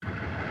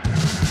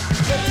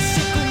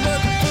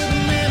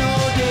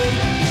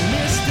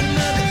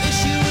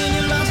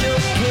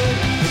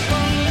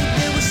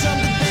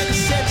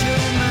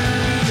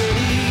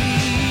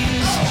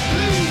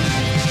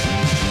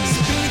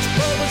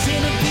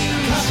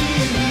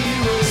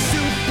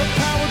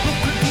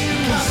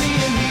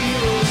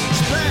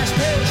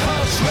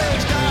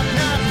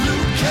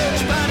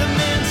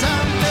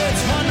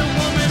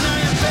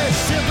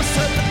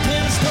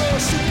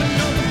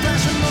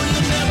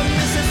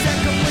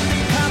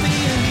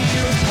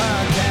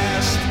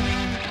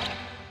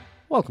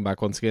Welcome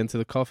back once again to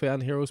the Coffee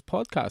and Heroes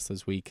podcast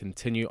as we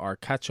continue our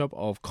catch-up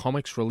of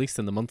comics released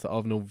in the month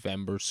of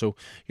November. So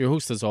your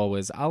host as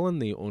always, Alan,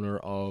 the owner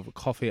of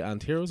Coffee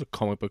and Heroes, a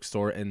comic book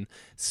store in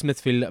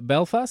Smithfield,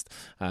 Belfast,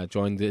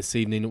 joined this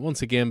evening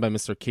once again by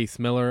Mr. Keith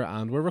Miller,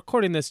 and we're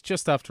recording this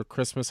just after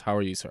Christmas. How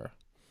are you, sir?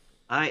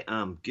 I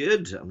am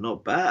good. I'm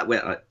not bad.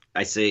 Well,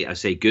 I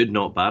say good,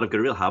 not bad. I've got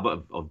a real habit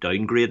of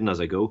downgrading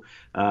as I go.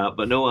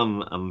 But no,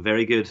 I'm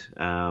very good.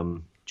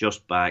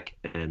 Just back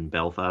in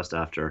Belfast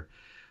after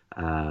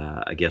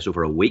I guess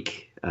over a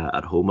week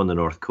at home on the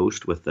north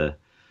coast with the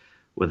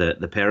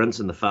parents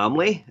and the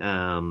family,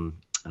 and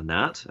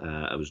that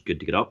it was good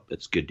to get up.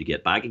 It's good to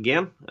get back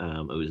again.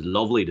 It was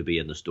lovely to be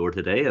in the store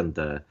today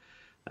and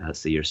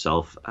see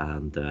yourself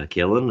and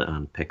Kaelin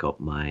and pick up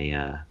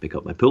my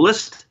pull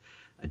list.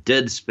 I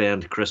did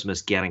spend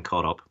Christmas getting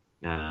caught up,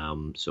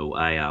 so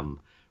I am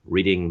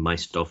reading my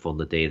stuff on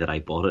the day that I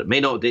bought it. It may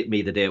not date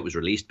me the day it was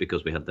released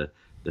because we had the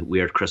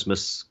weird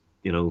Christmas,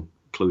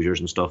 closures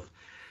and stuff.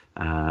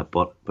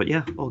 But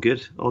yeah, all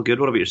good. What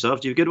about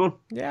yourself? Do you have a good one?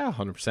 Yeah,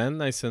 100%.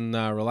 Nice and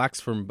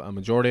relaxed for a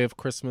majority of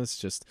Christmas.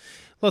 Just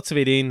lots of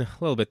eating, a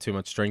little bit too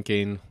much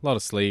drinking, a lot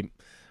of sleep,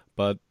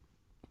 but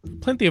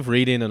plenty of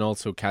reading and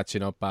also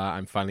catching up.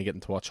 I'm finally getting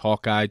to watch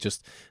Hawkeye.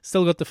 Just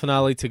still got the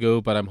finale to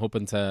go, but I'm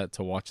hoping to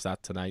watch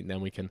that tonight, and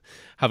then we can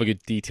have a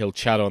good detailed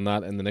chat on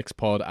that in the next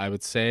pod, I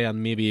would say,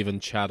 and maybe even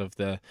chat of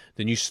the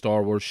new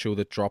Star Wars show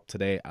that dropped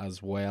today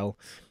as well.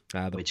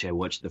 Which I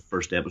watched the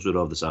first episode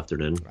of this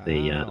afternoon.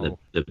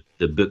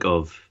 The book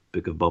of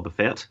Boba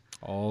Fett.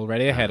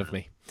 Already ahead of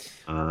me.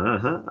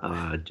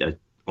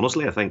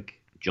 Honestly, I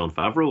think Jon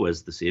Favreau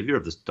is the savior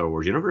of the Star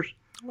Wars universe.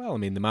 Well, I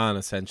mean, the man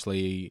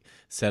essentially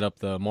set up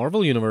the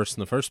Marvel universe in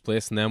the first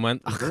place, and then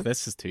went,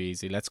 "This is too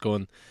easy. Let's go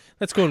and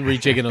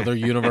rejig another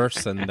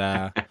universe." And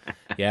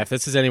yeah, if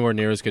this is anywhere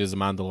near as good as The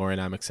Mandalorian,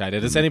 I'm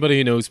excited. As anybody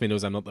who knows me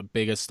knows, I'm not the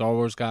biggest Star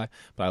Wars guy,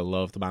 but I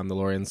love The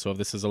Mandalorian. So if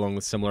this is along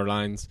with similar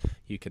lines,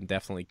 you can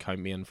definitely count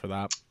me in for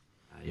that.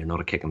 You're not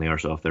a kick in the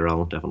arse off there,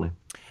 Alan. Definitely.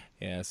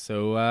 Yeah,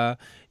 so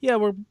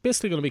we're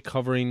basically going to be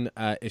covering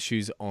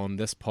issues on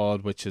this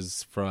pod, which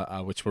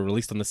were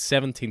released on the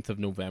 17th of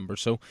November.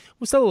 So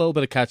we've still a little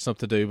bit of catching up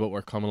to do, but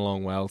we're coming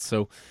along well.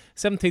 So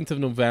 17th of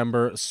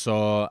November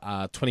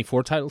saw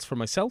 24 titles for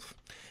myself.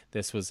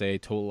 This was a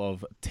total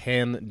of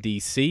 10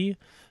 DC,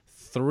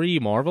 3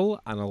 Marvel,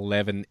 and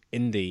 11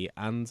 Indie.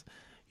 And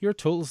your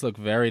totals look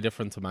very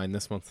different to mine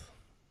this month.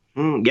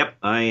 Yep,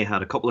 I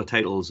had a couple of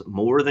titles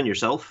more than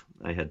yourself.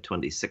 I had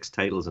 26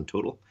 titles in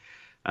total.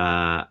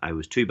 I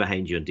was 2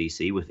 behind you in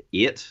DC with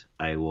 8.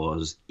 I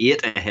was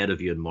 8 ahead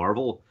of you in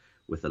Marvel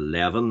with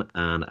 11,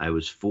 and I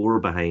was 4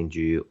 behind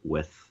you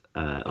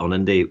on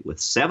Indie with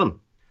 7.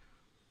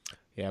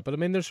 Yeah, but I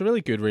mean, there's a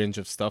really good range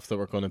of stuff that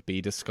we're going to be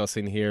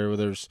discussing here.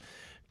 There's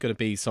going to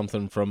be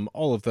something from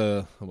all of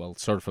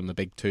sort of from the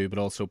big 2, but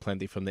also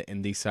plenty from the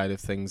indie side of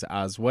things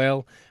as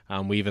well.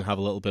 We even have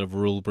a little bit of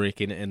rule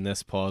breaking in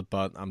this pod,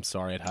 but I'm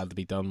sorry it had to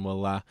be done.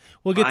 We'll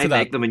get to that. I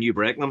make them and you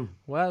break them.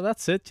 Well,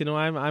 that's it.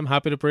 I'm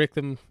happy to break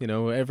them,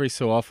 every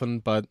so often,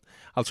 but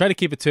I'll try to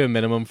keep it to a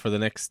minimum for the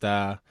next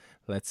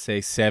let's say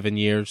 7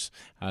 years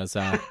as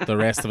the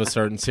rest of a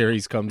certain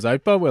series comes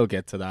out, but we'll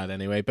get to that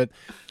anyway. But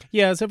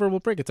yeah, as ever, we'll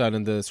break it down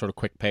into sort of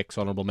quick picks,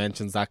 honorable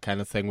mentions, that kind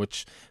of thing,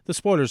 which the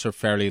spoilers are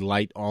fairly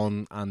light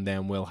on, and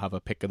then we'll have a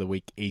pick of the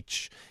week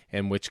each,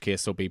 in which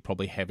case there'll be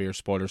probably heavier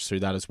spoilers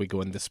through that as we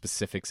go into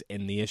specifics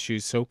in the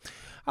issues. So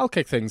I'll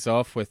kick things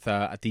off with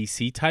a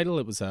DC title.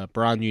 It was a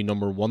brand new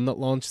 #1 that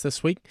launched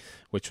this week,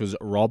 which was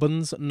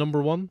Robin's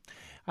 #1.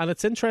 And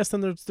it's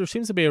interesting, there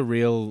seems to be a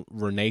real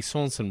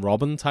renaissance in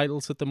Robin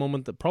titles at the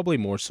moment, that probably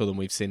more so than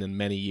we've seen in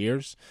many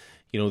years.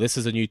 This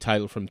is a new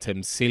title from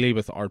Tim Seeley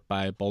with art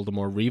by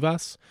Baltimore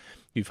Rivas.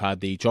 You've had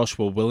the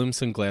Joshua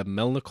Williamson, Gleb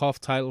Milnikoff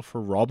title for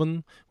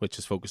Robin, which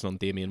is focused on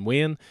Damian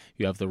Wayne.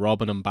 You have the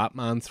Robin and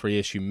Batman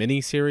 3-issue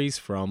miniseries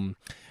from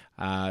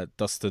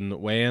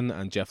Dustin Wayne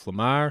and Jeff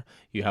Lemire.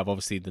 You have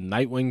obviously the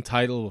Nightwing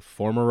title,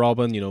 former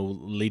Robin,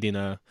 leading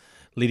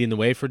the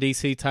way for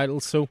DC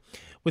titles. So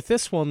with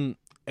this one,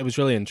 it was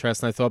really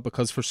interesting, I thought,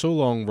 because for so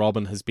long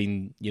Robin has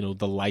been,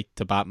 the light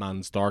to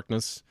Batman's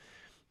darkness.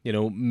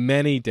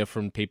 Many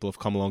different people have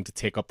come along to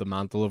take up the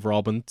mantle of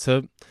Robin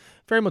to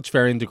very much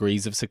varying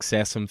degrees of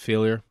success and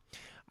failure.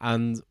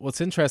 And what's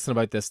interesting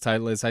about this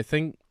title is I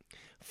think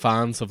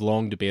fans have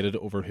long debated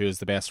over who is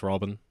the best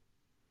Robin.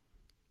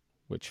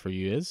 Which for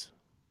you is?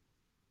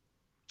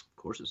 Of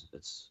course,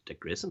 it's Dick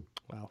Grayson.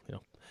 Well,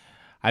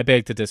 I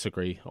beg to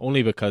disagree,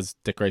 only because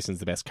Dick Grayson's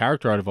the best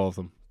character out of all of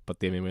them. But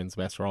Damian Wayne's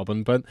the best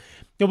Robin. But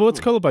but what's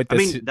cool about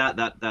this? I mean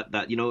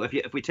that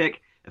if we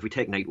take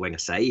Nightwing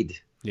aside,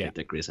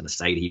 Dick Grayson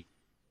aside, he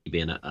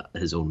being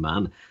his own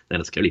man, then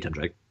it's clearly Tim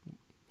Drake.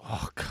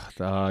 Oh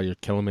God, you're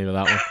killing me with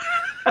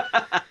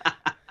that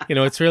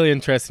one. It's really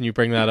interesting you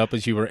bring that up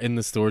as you were in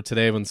the store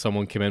today when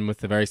someone came in with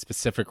the very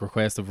specific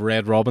request of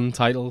Red Robin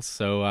titles.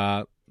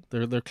 So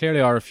there clearly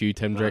are a few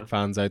Tim Drake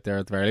fans out there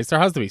at the very least. There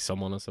has to be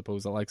someone, I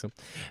suppose, that likes him.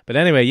 But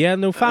anyway, yeah,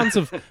 no,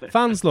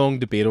 fans long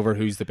debate over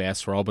who's the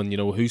best Robin,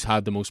 who's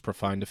had the most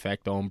profound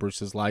effect on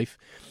Bruce's life.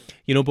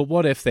 But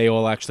what if they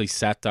all actually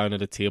sat down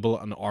at a table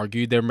and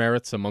argued their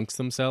merits amongst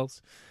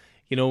themselves?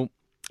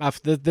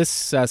 After this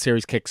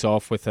series kicks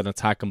off with an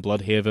attack in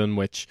Bloodhaven,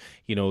 which,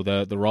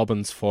 the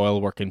Robins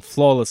foil working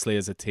flawlessly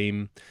as a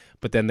team,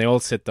 but then they all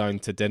sit down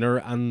to dinner,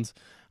 and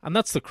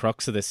that's the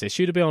crux of this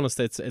issue, to be honest.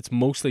 It's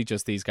mostly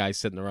just these guys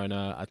sitting around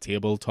a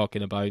table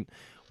talking about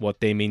what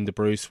they mean to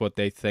Bruce, what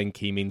they think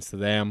he means to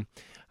them.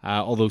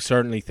 Although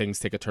certainly things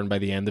take a turn by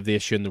the end of the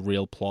issue and the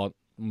real plot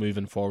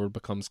moving forward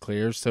becomes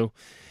clear. So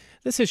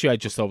this issue I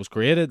just thought was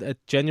great. It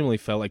genuinely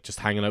felt like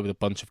just hanging out with a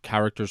bunch of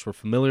characters we're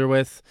familiar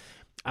with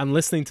and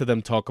listening to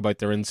them talk about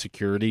their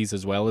insecurities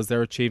as well as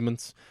their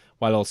achievements,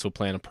 while also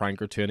playing a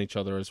prank or two on each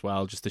other as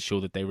well, just to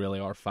show that they really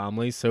are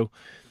family. So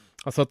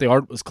I thought the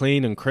art was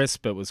clean and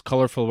crisp. It was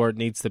colourful where it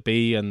needs to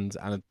be, and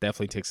it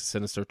definitely takes a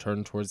sinister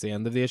turn towards the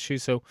end of the issue.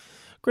 So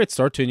great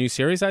start to a new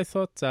series, I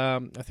thought. I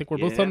think we're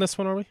both on this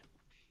one, are we?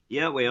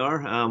 Yeah, we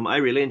are. I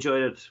really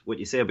enjoyed it. What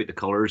you say about the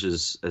colours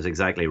is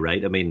exactly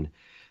right. I mean,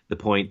 the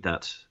point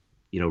that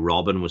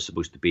Robin was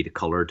supposed to be the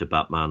colour to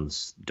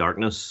Batman's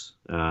darkness,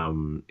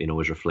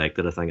 was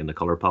reflected, I think, in the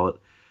colour palette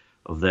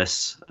of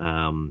this.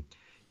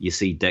 You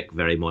see Dick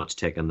very much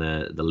taking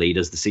the lead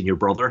as the senior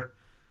brother.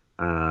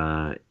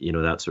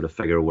 That sort of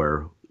figure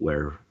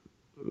where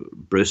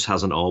Bruce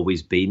hasn't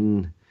always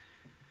been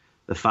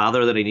the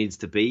father that he needs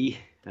to be.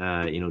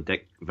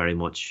 Dick very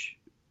much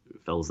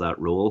fills that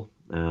role.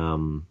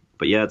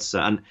 But yeah, it's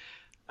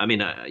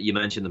you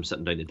mentioned them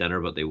sitting down to dinner,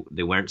 but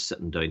they weren't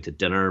sitting down to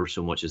dinner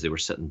so much as they were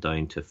sitting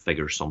down to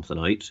figure something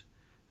out.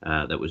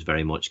 That was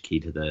very much key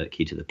to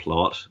the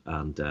plot,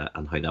 and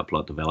how that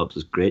plot develops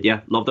is great.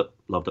 Yeah, loved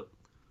it.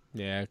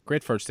 Yeah,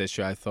 great first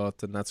issue, I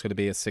thought, and that's going to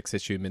be a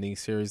 6-issue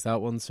mini-series,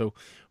 that one. So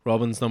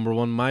Robin's number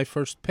one, my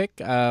first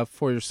pick.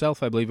 For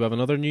yourself, I believe you have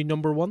another new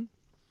number one?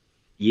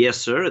 Yes,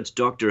 sir. It's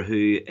Doctor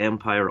Who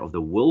Empire of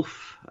the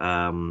Wolf,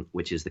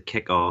 which is the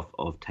kickoff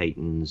of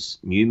Titan's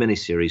new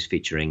mini-series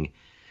featuring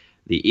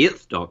the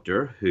Eighth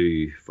Doctor,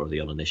 who, for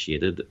the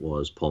uninitiated,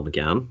 was Paul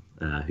McGann,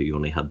 who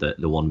only had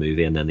the one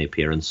movie and then the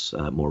appearance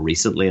more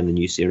recently in the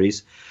new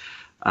series.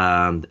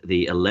 And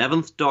the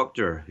 11th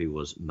Doctor, who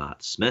was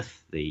Matt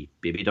Smith, the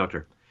baby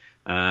doctor,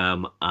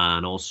 and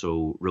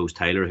also Rose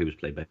Tyler, who was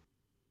played by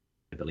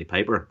Billie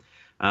Piper,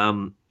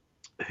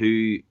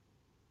 who,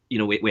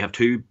 we have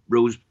two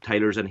Rose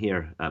Tylers in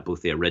here,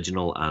 both the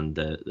original and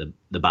the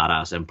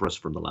badass Empress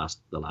from the last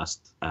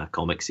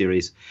comic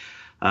series.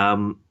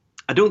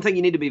 I don't think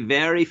you need to be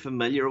very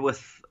familiar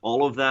with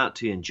all of that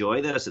to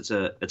enjoy this. It's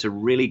a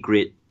really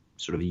great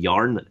sort of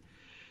yarn that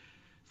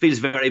feels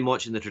very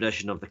much in the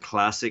tradition of the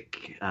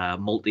classic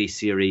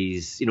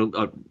multi-series,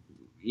 the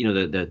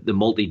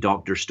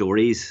multi-doctor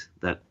stories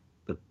that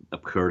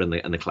occurred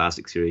in the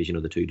classic series.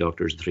 The 2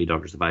 Doctors, the 3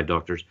 Doctors, the 5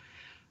 Doctors.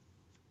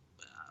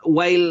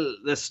 While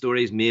this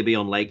story is maybe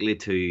unlikely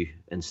to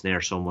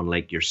ensnare someone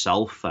like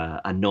yourself,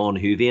 a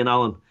non-Whovian,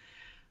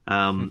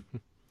 Alan,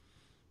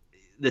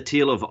 the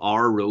tale of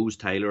our Rose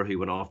Tyler, who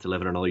went off to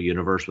live in another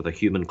universe with a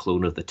human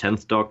clone of the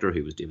 10th Doctor,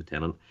 who was David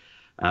Tennant,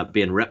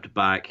 being ripped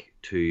back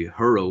to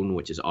her own,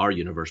 which is our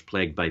universe,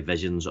 plagued by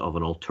visions of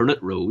an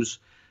alternate Rose,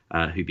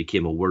 who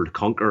became a world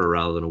conqueror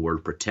rather than a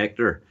world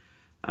protector,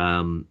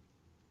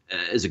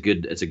 it's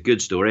a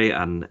good story,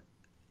 and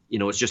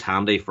it's just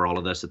handy for all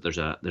of this that there's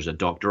a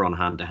doctor on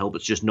hand to help.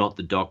 It's just not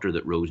the Doctor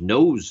that Rose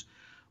knows,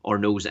 or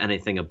knows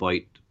anything about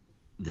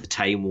the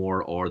Time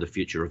War or the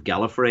future of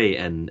Gallifrey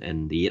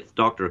in the 8th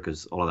Doctor,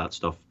 because all of that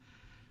stuff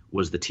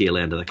was the tail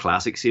end of the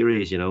classic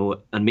series,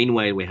 And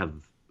meanwhile, we have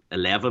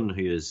 11,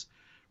 who is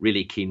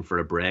really keen for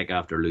a break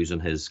after losing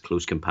his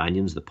close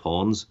companions, the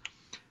Pawns.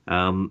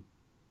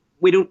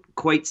 We don't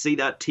quite see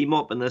that team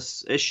up in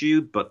this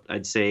issue, but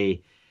I'd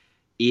say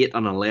 8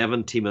 and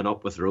 11 teaming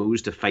up with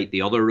Rose to fight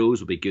the other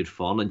Rose will be good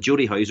fun. And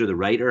Jodie Houser, the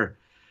writer,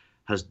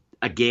 has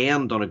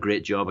again done a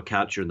great job of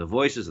capturing the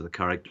voices of the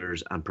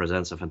characters and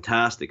presents a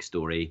fantastic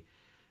story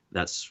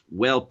that's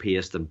well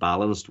paced and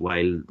balanced,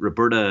 while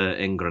Roberta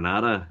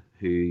Ingranata,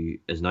 who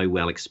is now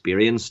well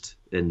experienced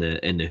in the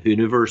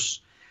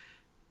Whoniverse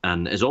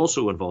and is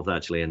also involved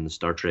actually in the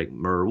Star Trek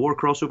Mirror War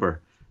crossover,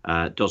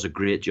 does a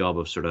great job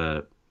of sort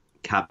of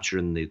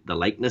capturing the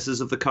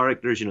likenesses of the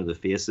characters, the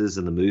faces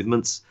and the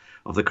movements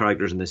of the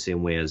characters in the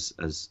same way as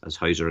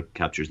Houser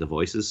captures the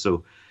voices.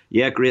 So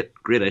yeah, great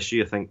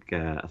issue.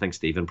 I think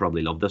Stephen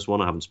probably loved this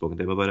one. I haven't spoken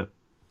to him about it.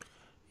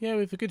 Yeah,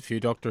 we have a good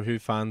few Doctor Who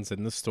fans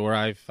in the store.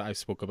 I've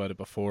spoke about it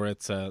before.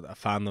 It's a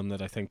fandom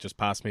that I think just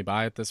passed me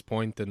by at this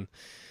point, and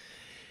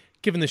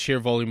given the sheer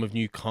volume of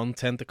new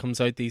content that comes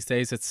out these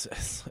days,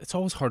 it's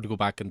always hard to go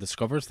back and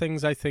discover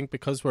things, I think,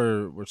 because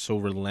we're so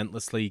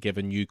relentlessly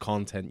given new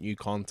content,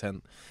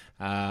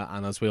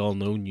 and as we all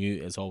know,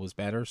 new is always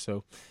better.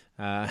 So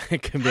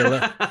It can be a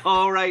little.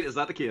 All right, is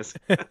that the case?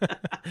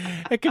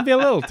 It can be a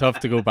little tough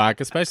to go back,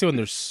 especially when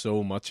there's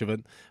so much of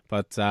it.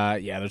 But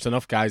yeah, there's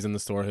enough guys in the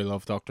store who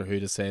love Doctor Who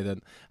to say that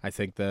I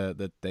think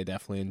that they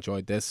definitely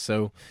enjoyed this.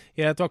 So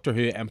yeah, Doctor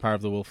Who: Empire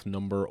of the Wolf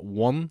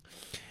 #1.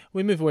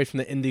 We move away from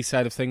the indie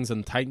side of things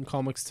and Titan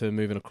Comics to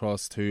moving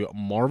across to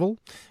Marvel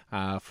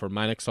for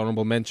my next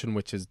honorable mention,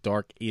 which is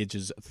Dark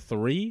Ages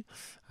 3,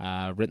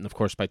 written, of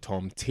course, by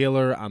Tom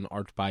Taylor and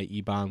art by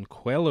Iban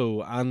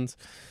Coelho. And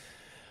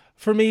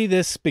for me,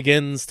 this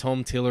begins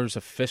Tom Taylor's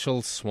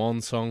official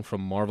swan song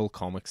from Marvel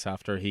Comics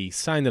after he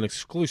signed an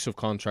exclusive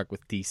contract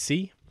with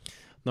DC.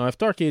 Now, if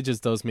Dark Ages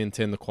does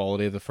maintain the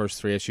quality of the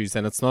first 3 issues,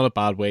 then it's not a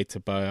bad way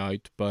to bow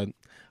out, but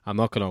I'm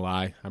not going to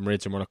lie. I'm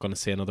raging we're not going to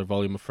see another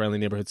volume of Friendly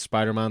Neighborhood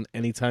Spider-Man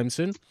anytime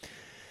soon.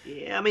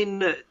 Yeah, I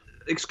mean,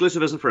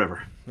 exclusive isn't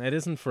forever. It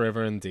isn't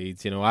forever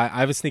indeed. You know, I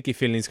have a sneaky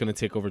feeling he's going to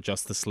take over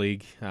Justice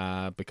League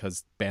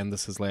because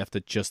Bendis has left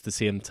at just the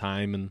same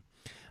time, and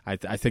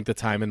I think the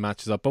timing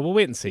matches up. But we'll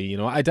wait and see. You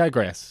know, I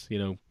digress. You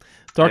know,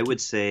 I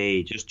would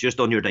say, just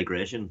on your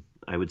digression,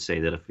 I would say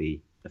that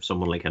if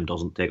someone like him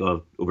doesn't take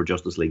over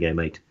Justice League, I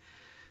might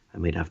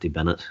have to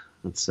bin it.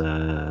 It's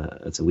a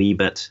wee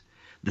bit.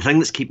 The thing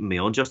that's keeping me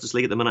on Justice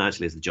League at the minute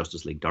actually is the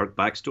Justice League Dark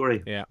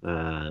backstory,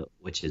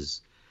 which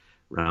is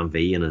Ram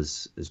V and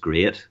is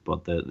great,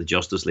 but the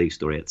Justice League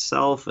story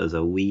itself is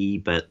a wee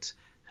bit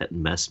hit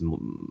and miss,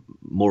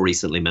 more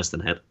recently missed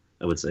than hit,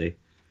 I would say.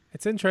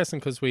 It's interesting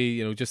because we,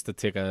 you know, just to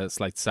take a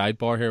slight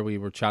sidebar here, we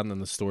were chatting in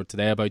the store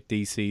today about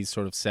DC's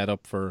sort of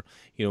setup for,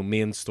 you know,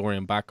 main story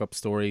and backup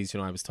stories. You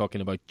know, I was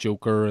talking about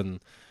Joker and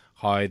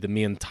how the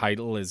main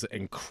title is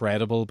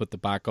incredible, but the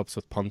backups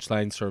with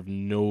punchlines serve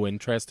no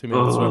interest to me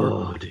whatsoever.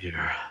 Oh dear,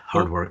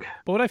 hard work.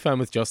 But what I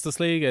found with Justice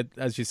League,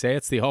 as you say,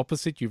 it's the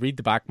opposite. You read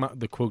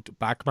the quote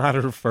back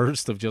matter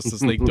first of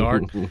Justice League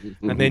Dark,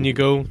 and then you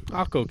go,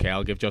 okay,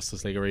 I'll give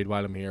Justice League a read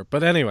while I'm here.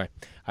 But anyway,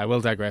 I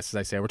will digress. As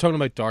I say, we're talking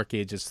about Dark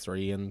Ages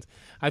 3, and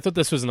I thought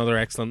this was another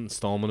excellent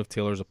installment of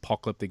Taylor's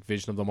apocalyptic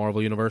vision of the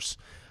Marvel Universe.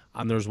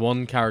 And there's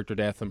one character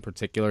death in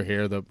particular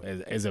here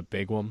that is a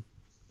big one.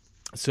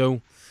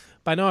 So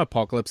by now,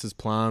 Apocalypse's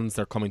plans,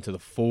 they're coming to the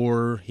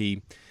fore.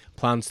 He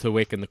plans to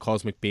awaken the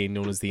cosmic being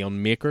known as the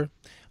Unmaker,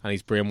 and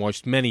he's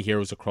brainwashed many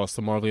heroes across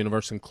the Marvel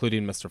Universe,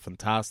 including Mr.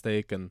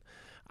 Fantastic and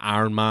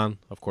Iron Man,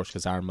 of course,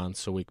 because Iron Man's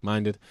so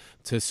weak-minded,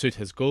 to suit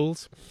his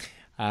goals.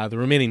 The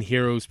remaining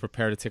heroes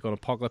prepare to take on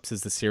Apocalypse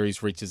as the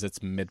series reaches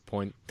its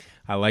midpoint.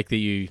 I like that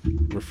you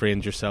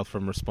refrained yourself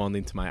from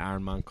responding to my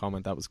Iron Man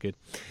comment. That was good.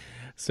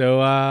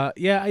 So,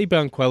 yeah,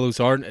 Iban Coelho's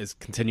art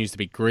continues to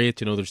be great.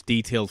 You know, there's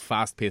detailed,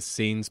 fast-paced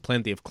scenes,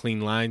 plenty of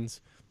clean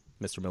lines.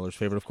 Mr. Miller's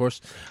favourite, of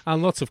course.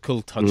 And lots of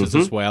cool touches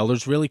as well.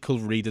 There's really cool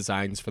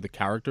redesigns for the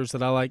characters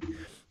that I like.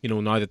 You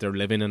know, now that they're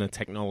living in a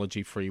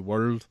technology-free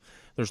world.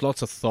 There's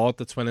lots of thought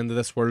that's went into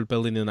this world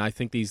building, and I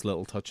think these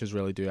little touches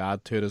really do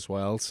add to it as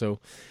well. So,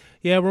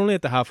 yeah, we're only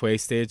at the halfway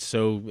stage,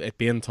 so it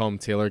being Tom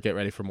Taylor, get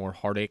ready for more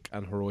heartache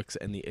and heroics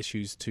in the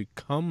issues to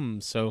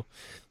come. So,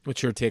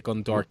 what's your take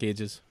on Dark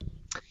Ages?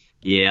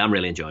 Yeah, I'm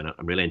really enjoying it.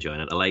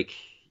 I like,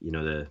 you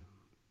know,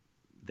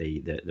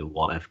 the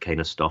what if kind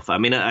of stuff. I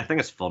mean, I think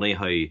it's funny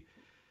how,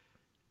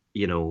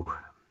 you know,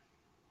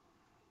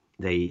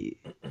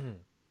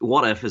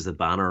 what if is the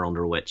banner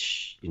under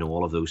which, you know,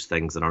 all of those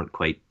things that aren't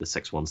quite the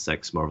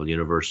 616 Marvel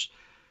Universe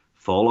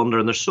fall under,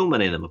 and there's so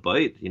many of them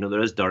about. You know,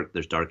 there's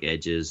Dark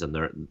Ages,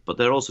 but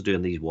they're also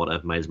doing these what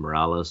if Miles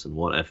Morales and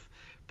what if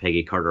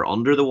Peggy Carter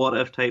under the what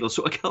if title.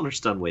 So I can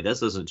understand why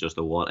this isn't just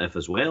a what if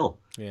as well.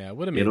 Yeah, it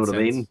would have made sense. You know what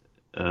I mean?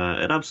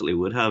 It absolutely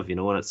would have, you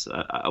know, and it's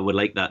I would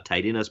like that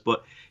tidiness.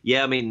 But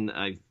yeah, I mean,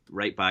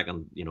 right back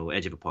on, you know,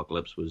 Edge of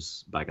Apocalypse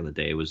was back in the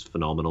day was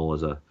phenomenal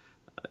as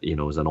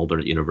as an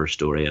alternate universe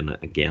story, and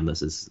again,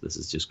 this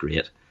is just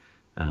great.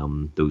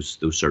 Those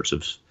sorts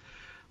of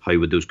how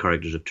would those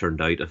characters have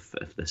turned out if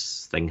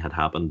this thing had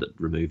happened that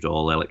removed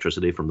all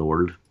electricity from the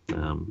world?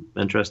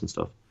 Interesting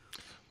stuff.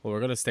 Well, we're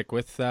going to stick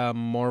with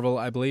Marvel,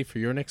 I believe, for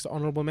your next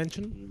honorable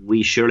mention.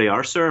 We surely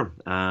are, sir.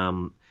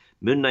 Moon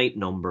Knight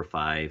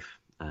 #5.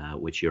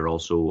 Which you're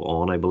also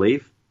on, I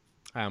believe.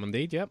 I am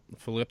indeed, yep.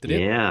 Fully up to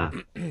date. Yeah.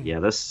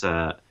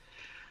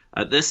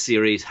 This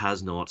series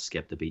has not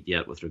skipped a beat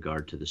yet with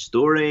regard to the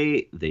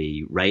story,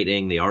 the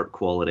writing, the art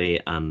quality,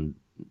 and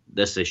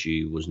this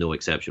issue was no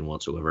exception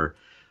whatsoever.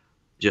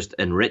 Just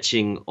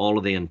enriching all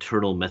of the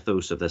internal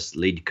mythos of this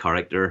lead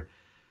character,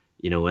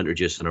 you know,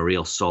 introducing a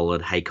real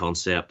solid, high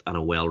concept and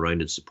a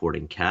well-rounded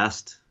supporting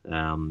cast.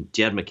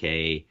 Jed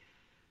MacKay,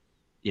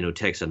 you know,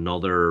 takes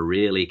another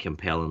really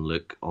compelling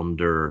look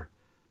under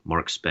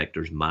Mark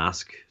Spector's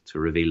mask to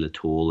reveal the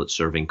toll that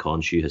serving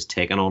Khonshu has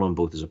taken on him,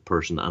 both as a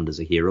person and as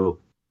a hero.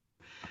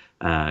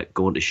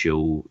 Going to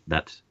show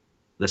that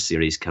this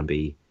series can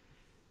be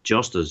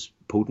just as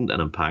potent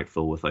and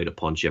impactful without a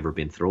punch ever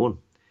being thrown.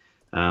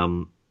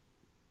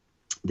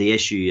 The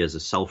issue is a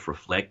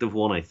self-reflective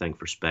one, I think,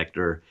 for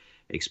Spector,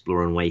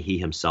 exploring why he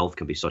himself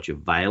can be such a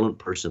violent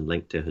person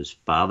linked to his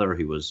father,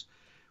 who was,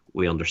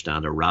 we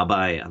understand, a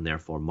rabbi, and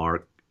therefore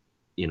Mark,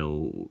 you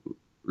know,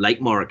 like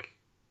Mark,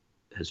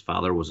 his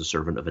father was a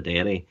servant of a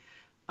deity,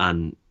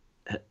 and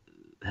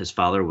his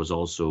father was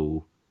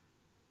also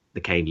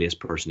the kindliest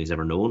person he's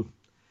ever known.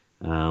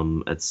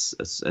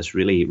 It's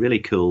really really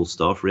cool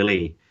stuff.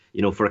 Really,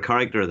 for a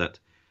character that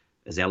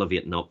is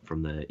elevating up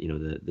from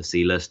the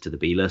C list to the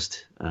B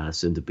list,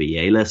 soon to be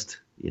A list.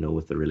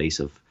 With the release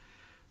of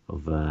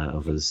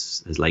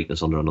his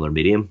likeness under another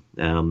medium.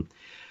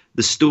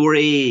 The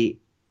story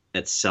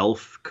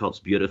itself cuts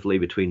beautifully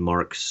between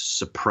Mark's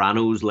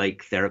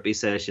Sopranos-like therapy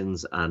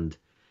sessions and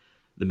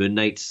the Moon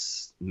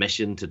Knight's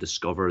mission to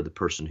discover the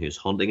person who's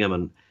hunting him.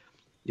 And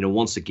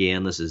once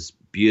again, this is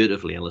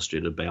beautifully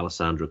illustrated by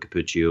Alessandro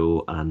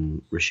Capuccio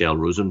and Rochelle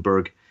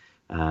Rosenberg,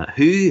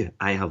 who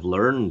I have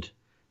learned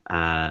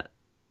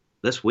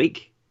this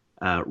week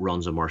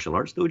runs a martial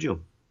arts dojo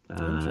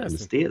in the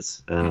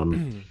States.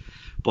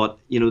 But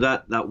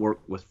that work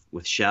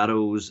with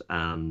shadows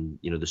and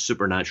the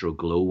supernatural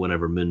glow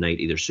whenever Moon Knight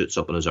either suits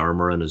up in his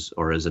armor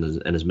or is in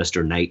his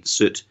Mr. Knight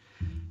suit,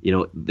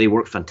 they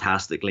work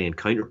fantastically and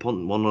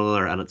counterpunting one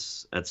another, and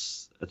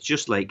it's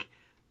just like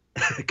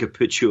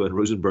Capuccio and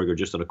Rosenberg are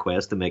just on a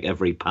quest to make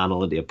every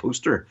panel into a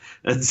poster,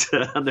 and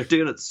they're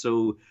doing it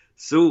so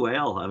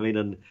well. I mean,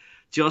 and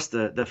just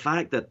the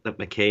fact that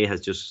McKay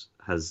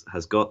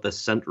has got this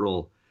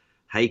central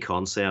high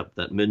concept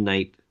that Moon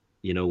Knight,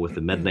 with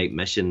the Midnight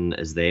Mission,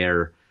 is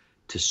there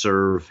to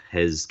serve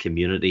his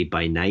community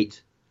by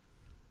night,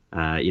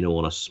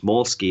 on a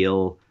small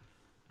scale,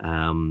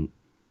 in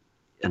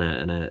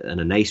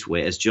a nice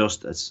way. It's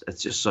just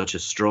such a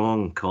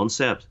strong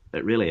concept.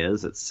 It really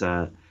is. It's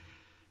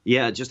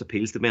it just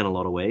appeals to me in a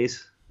lot of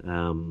ways.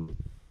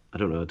 I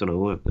don't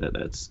know.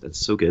 It's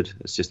so good.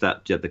 It's just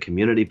that the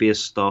community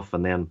based stuff,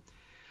 and then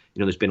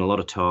there's been a lot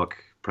of talk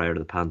prior to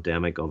the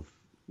pandemic of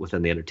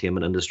within the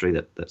entertainment industry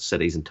that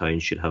cities and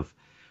towns should have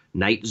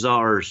night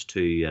czars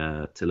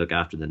to look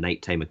after the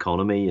nighttime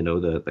economy.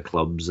 The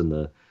clubs and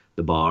the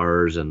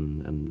bars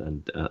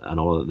and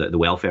all of the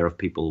welfare of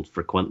people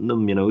frequenting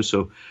them.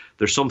 So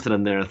there's something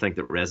in there I think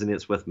that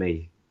resonates with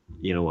me,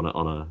 on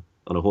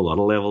a whole lot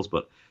of levels.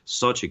 But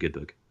such a good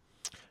book.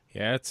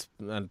 Yeah, it's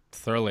a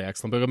thoroughly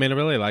excellent book. I mean, I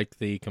really like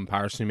the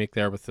comparison you make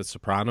there with The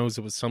Sopranos.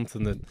 It was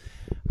something that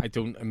I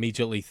don't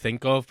immediately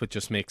think of, but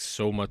just makes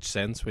so much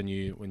sense when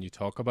you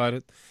talk about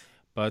it.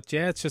 But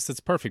yeah, it's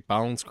perfect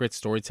balance, great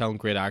storytelling,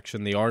 great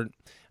action. The art,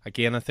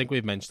 again, I think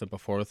we've mentioned it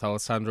before with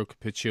Alessandro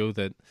Capuccio,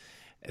 that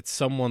it's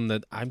someone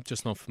that I'm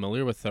just not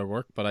familiar with their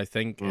work, but I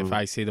think if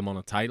I see them on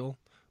a title,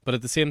 but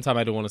at the same time,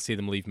 I don't want to see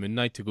them leave Moon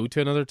Knight to go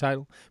to another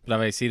title. But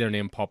if I see their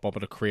name pop up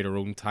at a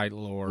creator-owned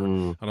title or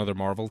another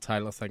Marvel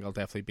title, I think I'll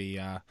definitely be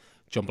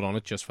jumping on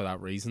it just for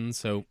that reason.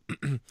 So,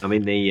 I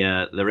mean,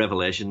 the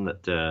revelation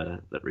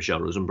that Rochelle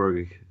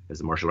Rosenberg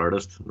is a martial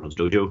artist and runs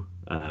dojo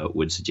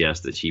would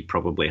suggest that she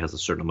probably has a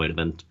certain amount of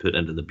input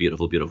into the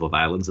beautiful, beautiful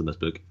violence in this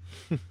book.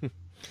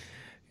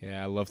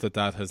 Yeah, I love that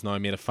has now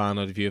made a fan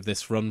out of you of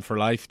this run for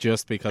life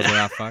just because of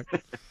that fact.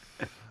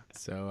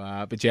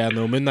 So, but yeah,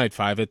 no, Moon Knight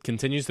 5, it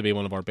continues to be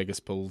one of our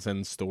biggest pulls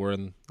in store,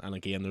 and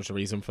again, there's a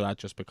reason for that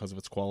just because of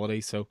its quality.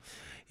 So,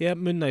 yeah,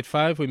 Moon Knight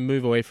 5, we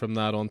move away from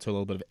that onto a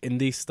little bit of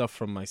indie stuff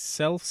from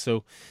myself.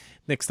 So,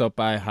 next up,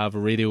 I have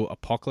Radio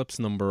Apocalypse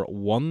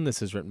 #1.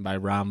 This is written by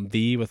Ram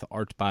V with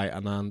art by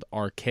Anand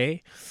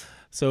RK.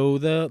 So,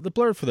 the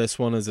blurb for this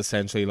one is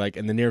essentially like,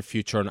 in the near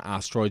future, an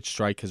asteroid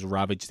strike has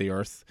ravaged the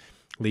Earth,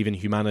 leaving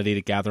humanity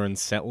to gather in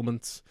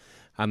settlements.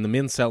 And the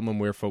main settlement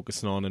we're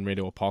focusing on in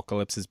Radio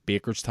Apocalypse is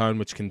Bakerstown,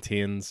 which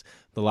contains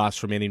the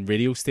last remaining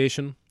radio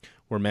station,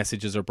 where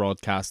messages are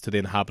broadcast to the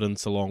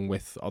inhabitants along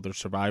with other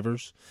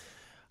survivors.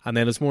 And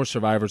then as more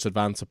survivors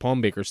advance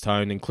upon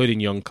Bakerstown, including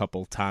young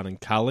couple Tan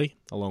and Callie,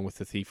 along with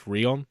the thief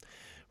Rion,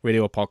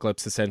 Radio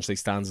Apocalypse essentially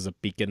stands as a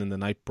beacon in the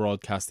night,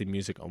 broadcasting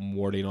music and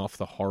warding off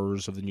the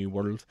horrors of the new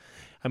world.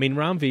 I mean,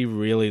 Ram V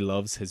really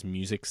loves his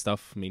music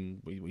stuff. I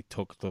mean, we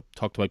talked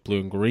about Blue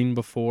and Green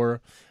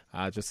before,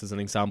 just as an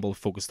example,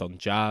 focused on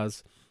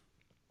jazz.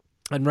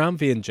 And Ram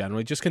V in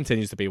general just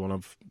continues to be one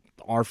of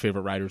our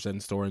favourite writers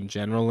in store in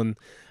general, and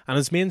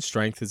his main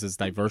strength is his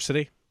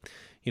diversity.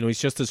 He's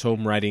just as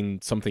home writing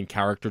something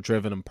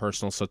character-driven and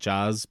personal such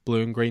as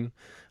Blue and Green,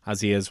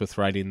 as he is with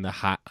writing the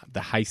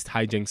heist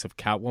hijinks of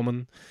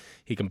Catwoman.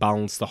 He can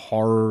balance the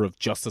horror of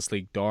Justice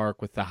League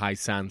Dark with the high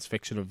science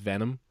fiction of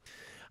Venom.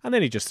 And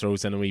then he just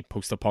throws in a wee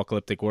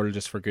post-apocalyptic world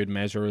just for good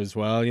measure as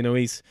well.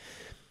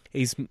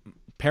 He's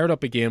paired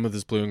up again with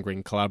his Blue and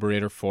Green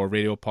collaborator for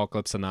Radio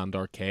Apocalypse, Anand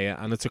RK,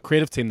 and it's a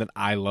creative team that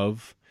I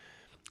love.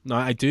 Now,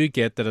 I do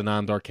get that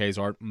Anand RK's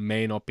art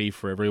may not be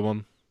for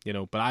everyone,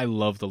 but I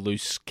love the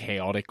loose,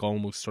 chaotic,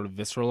 almost sort of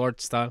visceral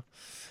art style.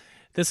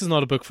 This is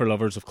not a book for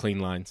lovers of clean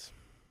lines.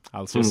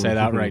 I'll just say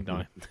that right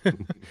now.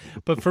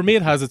 But for me,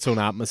 it has its own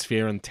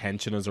atmosphere and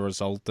tension as a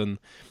result, and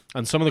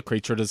some of the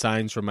creature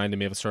designs reminded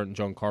me of a certain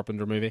John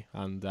Carpenter movie,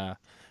 and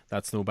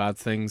that's no bad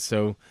thing.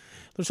 So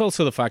there's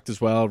also the fact as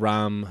well,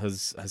 Ram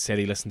has said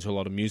he listened to a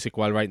lot of music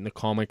while writing the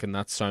comic, and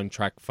that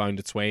soundtrack found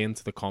its way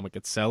into the comic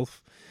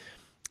itself.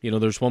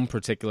 There's one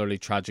particularly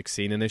tragic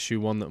scene in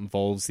issue 1 that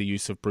involves the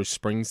use of Bruce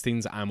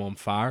Springsteen's I'm on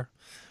Fire,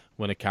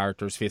 when a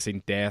character is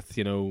facing death,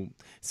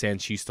 saying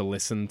she used to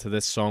listen to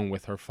this song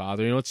with her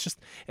father.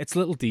 It's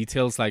little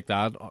details like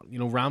that.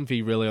 Ram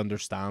V really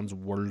understands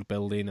world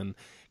building and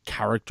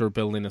character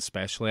building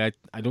especially.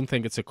 I don't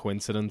think it's a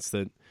coincidence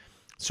that,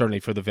 certainly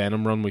for the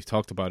Venom run, we've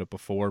talked about it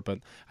before, but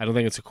I don't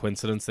think it's a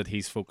coincidence that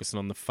he's focusing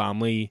on the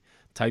family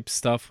type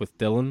stuff with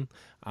Dylan,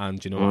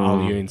 and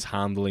Al Ewing's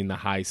handling the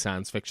high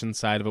science fiction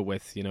side of it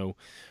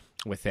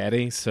with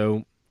Eddie.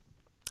 So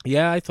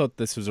yeah, I thought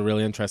this was a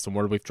really interesting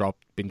world we've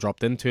been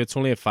dropped into. It's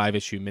only a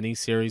 5-issue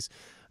miniseries,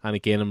 and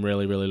again, I'm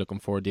really, really looking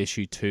forward to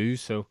issue 2.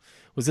 So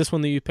was this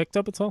one that you picked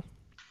up at all?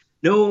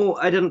 No,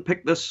 I didn't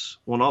pick this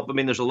one up. I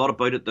mean, there's a lot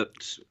about it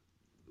that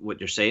what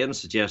you're saying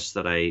suggests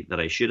that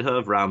I should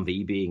have. Ram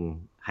V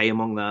being high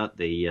among that,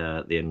 the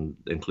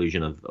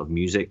inclusion of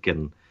music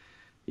and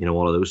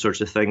all of those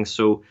sorts of things.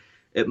 So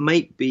it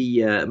might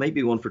be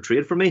one for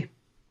trade for me.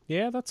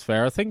 Yeah, that's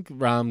fair. I think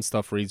Ram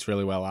stuff reads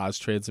really well as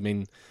trades. I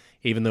mean,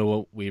 even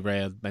though we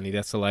read Many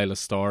Deaths of Lila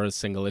Starr as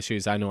single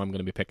issues, I know I'm going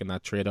to be picking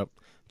that trade up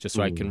just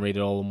so I can read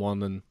it all in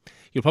one. And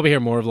you'll probably hear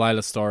more of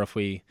Lila Starr if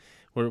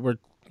we're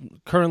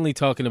currently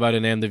talking about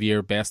an end of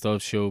year best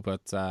of show,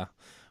 but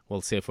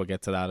we'll see if we'll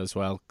get to that as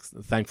well.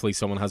 Thankfully,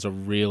 someone has a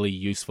really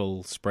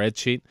useful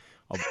spreadsheet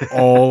of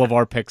all of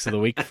our picks of the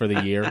week for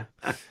the year.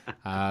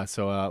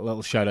 So a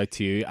little shout out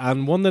to you.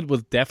 And one that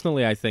will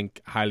definitely, I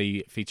think,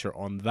 highly feature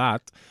on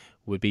that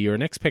would be your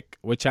next pick,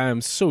 which I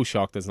am so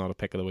shocked is not a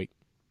pick of the week.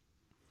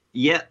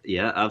 Yeah,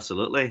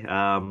 absolutely.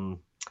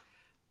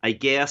 I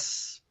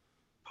guess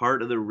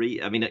part of the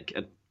I mean,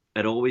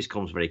 it always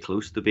comes very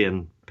close to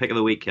being pick of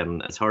the week,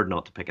 and it's hard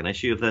not to pick an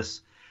issue of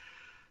this,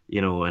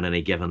 in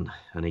any given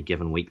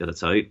week that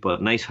it's out.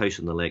 But Nice House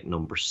on the Lake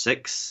number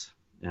 6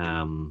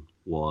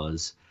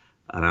 was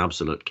an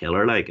absolute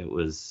killer. Like, it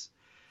was,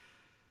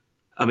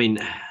 I mean,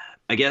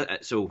 I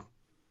guess so.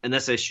 In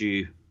this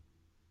issue,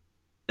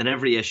 in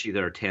every issue,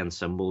 there are 10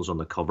 symbols on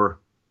the cover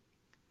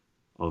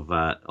of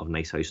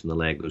Nice House on the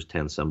Lake. Those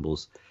 10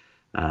 symbols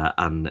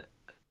and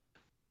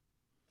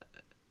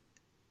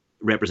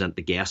represent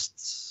the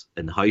guests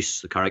in the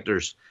house, the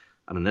characters.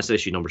 And in this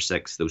issue number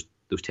 6, those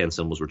 10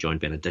 symbols were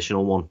joined by an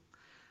additional one,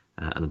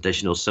 an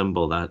additional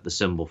symbol, that the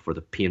symbol for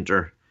the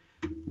painter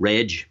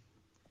Reg,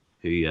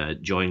 who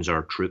joins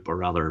our troupe, or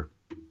rather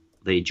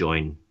they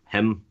join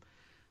him,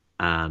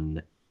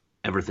 and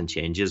everything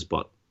changes.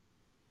 But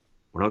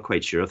we're not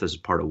quite sure if this is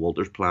part of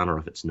Walter's plan or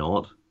if it's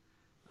not,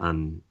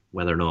 and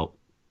whether or not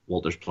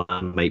Walter's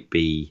plan might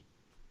be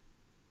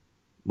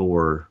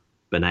more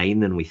benign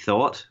than we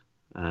thought.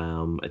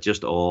 It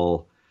just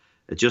all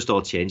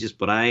changes.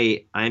 But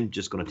I'm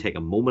just going to take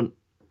a moment,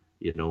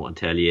 and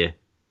tell you,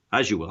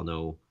 as you well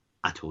know,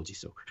 I told you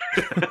so.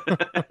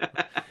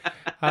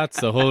 That's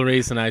the whole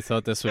reason I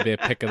thought this would be a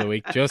pick of the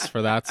week, just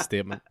for that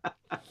statement.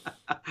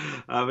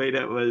 I mean,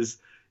 it was,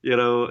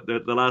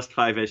 the last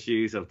 5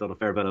 issues, I've done a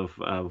fair bit of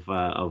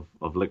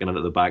looking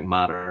at the back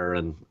matter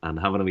and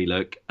having a wee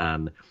look,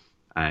 and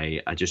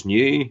I just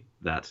knew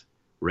that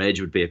Reg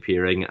would be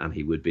appearing and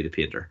he would be the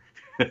painter.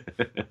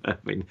 I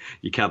mean,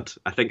 you can't.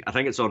 I think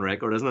it's on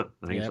record, isn't it?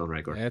 I think it's on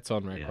record. Yeah, it's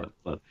on record.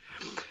 Yeah,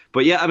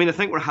 but yeah, I mean, I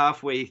think we're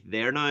halfway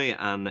there now,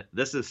 and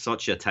this is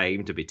such a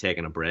time to be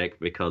taking a break,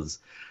 because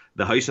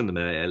the house in the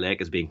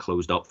lake is being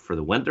closed up for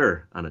the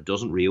winter, and it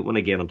doesn't reopen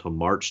again until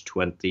March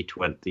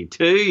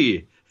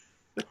 2022.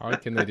 How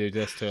can they do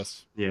this to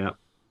us? Yeah,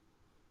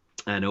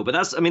 I know, but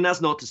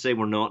that's not to say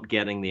we're not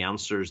getting the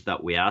answers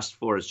that we asked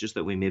for. It's just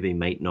that we maybe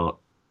might not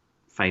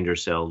find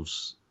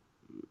ourselves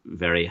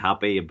very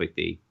happy about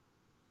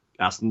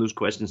asking those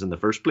questions in the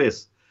first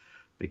place,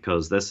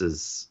 because this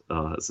is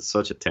it's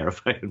such a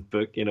terrifying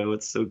book.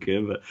 It's so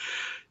good, but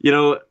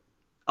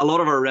a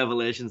lot of our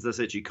revelations this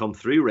issue come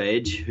through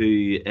Reg,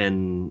 who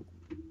in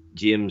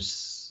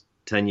James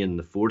Tynion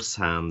IV's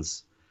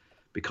hands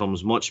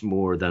becomes much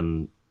more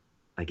than,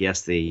 I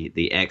guess, the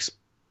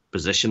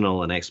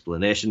expositional and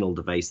explanational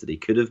device that he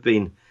could have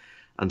been.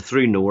 And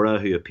through Nora,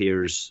 who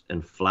appears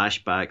in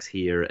flashbacks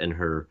here in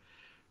her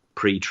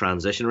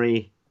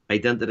pre-transitionary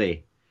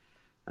identity,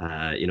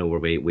 where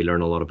we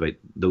learn a lot about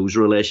those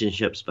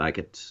relationships back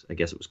at, I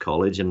guess it was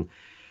college, and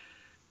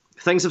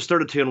things have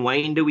started to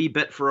unwind a wee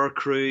bit for our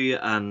crew,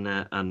 and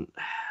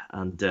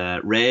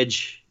Reg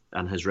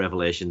and his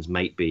revelations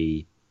might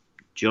be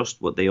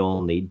just what they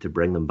all need to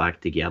bring them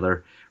back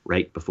together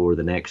right before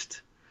the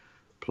next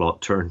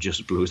plot turn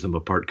just blows them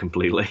apart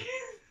completely.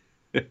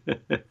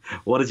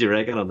 What did you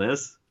reckon on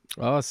this?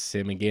 Oh,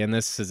 same again.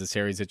 This is a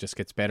series that just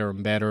gets better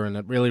and better, and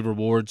it really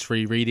rewards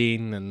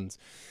rereading and,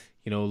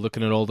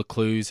 looking at all the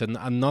clues, and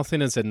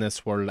nothing is in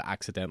this world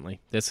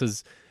accidentally. This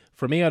is,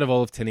 for me, out of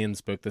all of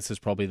Tynion's book, this is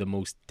probably the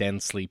most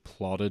densely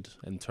plotted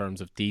in terms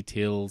of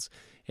details,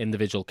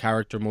 individual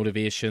character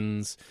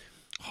motivations,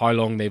 how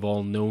long they've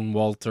all known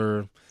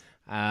Walter.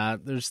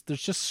 There's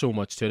just so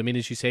much to it. I mean,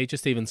 as you say,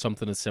 just even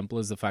something as simple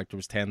as the fact there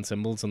was 10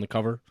 symbols on the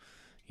cover,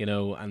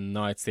 and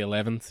now it's the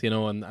 11th,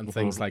 and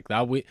things like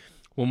that.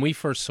 When we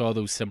first saw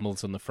those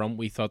symbols on the front,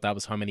 we thought that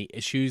was how many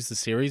issues the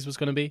series was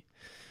going to be.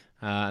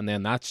 And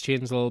then that's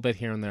changed a little bit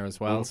here and there as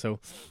well. So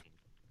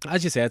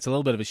As you say, it's a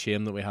little bit of a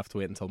shame that we have to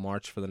wait until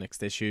March for the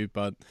next issue,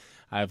 but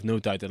I have no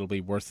doubt it'll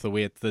be worth the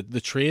wait.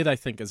 The trade, I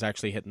think, is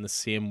actually hitting the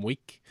same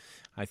week,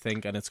 I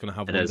think, and it's going to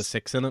have It 1 is. to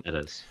 6 in it. It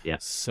is, yeah.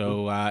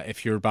 So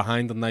if you're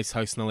behind on Nice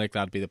House in the Lake,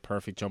 that'd be the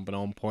perfect jumping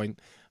on point.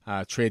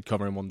 Trade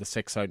covering 1 to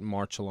 6 out in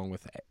March, along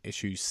with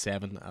issue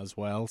 7 as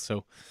well.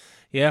 So,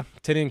 yeah,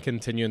 Tynion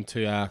continuing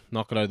to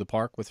knock it out of the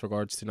park with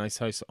regards to Nice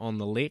House on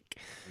the Lake.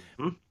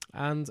 Mhm.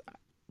 And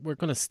we're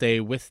going to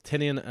stay with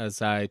Tynion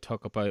as I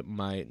talk about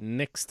my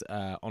next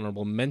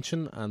honourable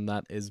mention, and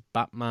that is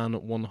Batman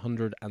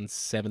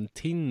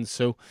 117.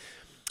 So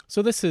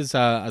this is,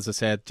 as I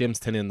said, James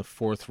Tynion the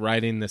fourth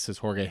writing. This is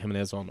Jorge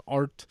Jimenez on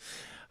art.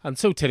 And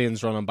so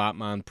Tynion's run on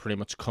Batman pretty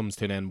much comes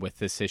to an end with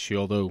this issue,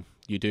 although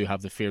you do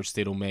have the Fear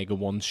State Omega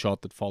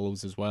one-shot that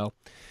follows as well.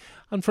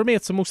 And for me,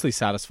 it's a mostly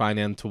satisfying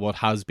end to what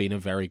has been a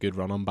very good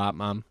run on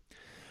Batman.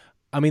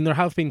 I mean, there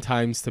have been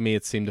times to me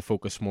it seemed to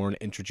focus more on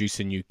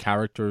introducing new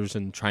characters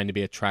and trying to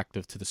be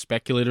attractive to the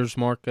speculators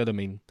market. I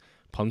mean,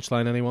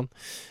 Punchline, anyone?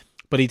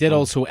 But he did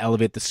also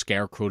elevate the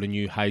Scarecrow to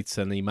new heights,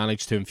 and he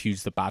managed to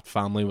infuse the Bat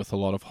family with a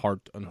lot of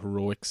heart and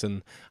heroics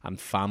and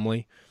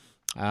family.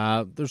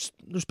 There's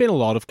been a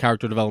lot of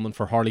character development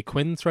for Harley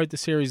Quinn throughout the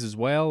series as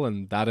well,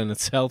 and that in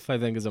itself, I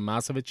think, is a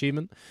massive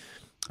achievement.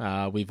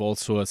 We've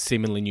also a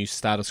seemingly new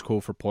status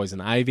quo for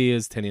Poison Ivy,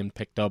 as Tynion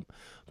picked up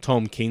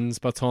Tom King's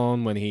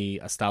baton when he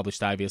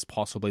established Ivy as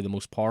possibly the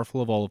most powerful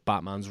of all of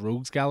Batman's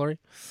rogues gallery.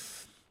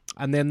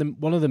 And then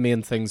one of the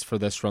main things for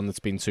this run that's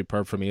been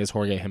superb for me is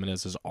Jorge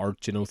Jimenez's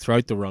art. You know,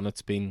 throughout the run,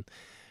 it's been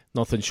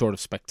nothing short of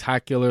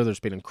spectacular. There's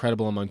been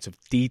incredible amounts of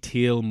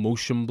detail,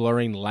 motion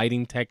blurring,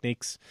 lighting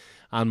techniques,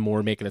 and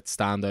more, making it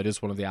stand out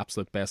as one of the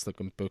absolute best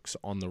looking books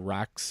on the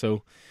rack.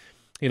 So,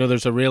 you know,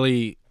 there's a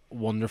really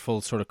wonderful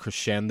sort of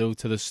crescendo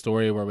to the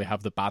story where we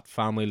have the Bat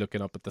family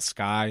looking up at the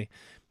sky,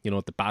 you know,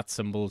 at the bat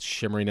symbol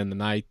shimmering in the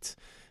night.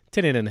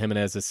 Tynion and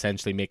Jimenez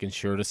essentially making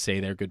sure to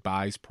say their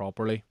goodbyes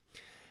properly.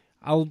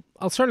 I'll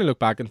certainly look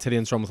back on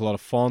Tynion's run with a lot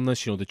of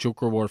fondness. You know, the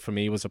Joker War for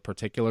me was a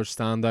particular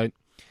standout.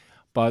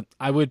 But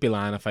I would be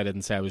lying if I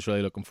didn't say I was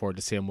really looking forward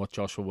to seeing what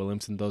Joshua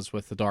Williamson does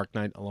with The Dark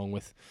Knight, along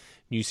with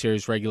new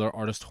series regular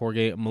artist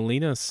Jorge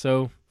Molina.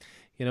 So,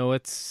 you know,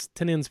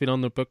 Tynion's been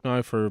on the book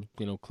now for,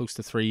 you know, close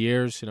to 3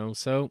 years, you know,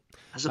 so...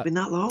 Has it been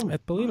that long?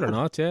 Believe it or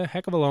not, yeah,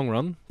 heck of a long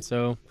run.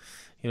 So,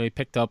 you know, he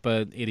picked up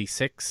at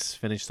 86,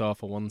 finished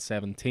off at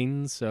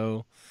 117,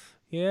 so...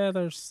 Yeah,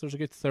 there's a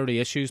good 30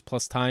 issues,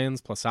 plus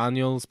tie-ins, plus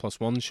annuals, plus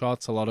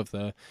one-shots. A lot of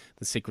the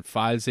Secret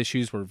Files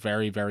issues were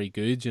very, very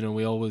good. You know,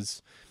 we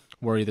always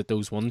worry that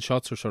those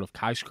one-shots are sort of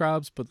cash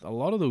grabs, but a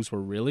lot of those were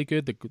really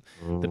good. The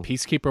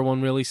Peacekeeper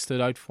one really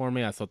stood out for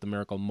me. I thought the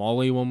Miracle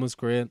Molly one was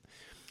great.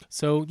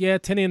 So yeah,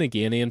 Tynion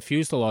again, he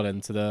infused a lot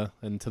into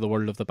the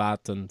world of the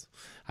Bat, and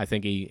I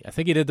think he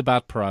did the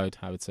Bat proud,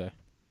 I would say.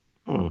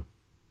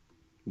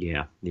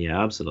 Yeah,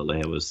 absolutely.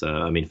 It was.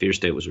 I mean, Fear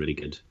State was really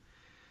good.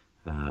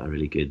 A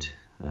really good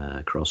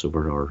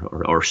crossover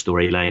or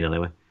storyline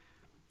anyway.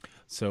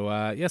 So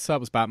yes,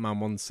 that was Batman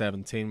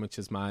 117, which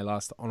is my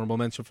last honourable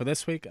mention for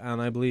this week, and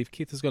I believe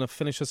Keith is going to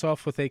finish us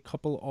off with a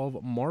couple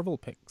of Marvel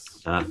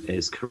picks. That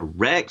is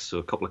correct. So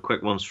a couple of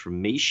quick ones from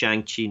me.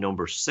 Shang-Chi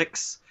number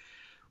 6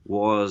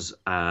 was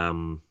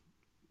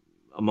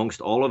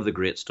amongst all of the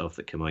great stuff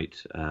that came out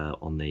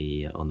on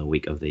the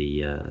week of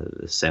the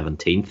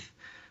 17th.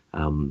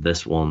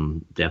 This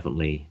one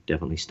definitely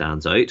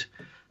stands out.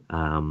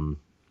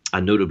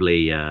 And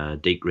notably,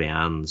 Dick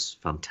Grian's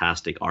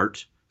fantastic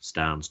art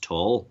stands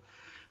tall.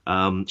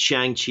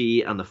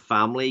 Shang-Chi and the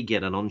family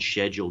get an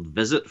unscheduled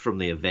visit from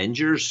the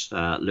Avengers,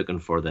 looking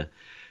for the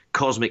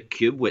Cosmic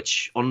Cube,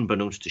 which,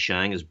 unbeknownst to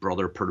Shang, his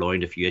brother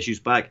purloined a few issues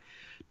back.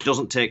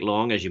 Doesn't take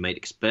long, as you might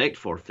expect,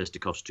 for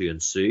fisticuffs to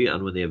ensue,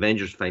 and when the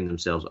Avengers find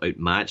themselves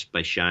outmatched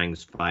by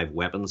Shang's 5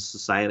 Weapons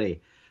Society,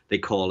 they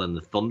call in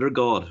the Thunder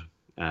God,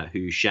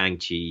 who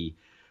Shang-Chi,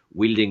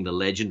 wielding the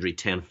legendary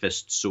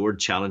 10-fist sword,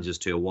 challenges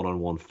to a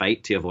one-on-one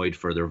fight to avoid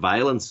further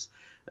violence.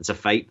 It's a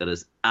fight that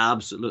is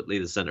absolutely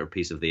the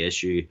centerpiece of the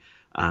issue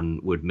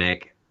and would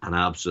make an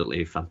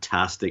absolutely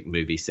fantastic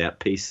movie set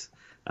piece,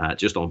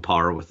 just on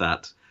par with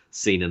that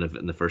scene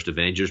in the first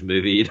Avengers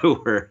movie, you know,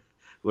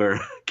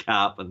 where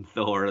Cap and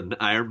Thor and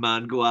Iron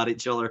Man go at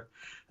each other.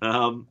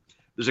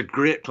 There's a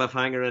great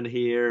cliffhanger in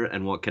here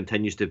and what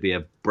continues to be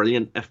a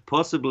brilliant, if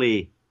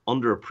possibly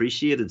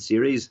underappreciated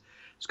series.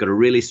 It's got a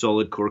really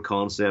solid core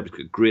concept, it's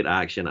got great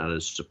action, and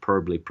is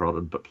superbly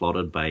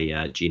plotted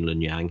by Gene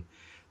Luen Yang.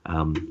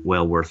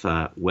 Well worth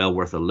a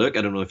look.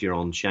 I don't know if you're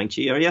on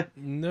Shang-Chi, are you?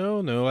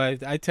 No.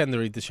 I tend to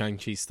read the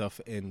Shang-Chi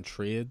stuff in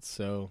trade,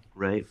 so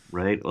right.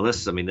 Well,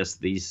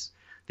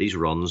 these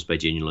runs by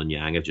Gene Luen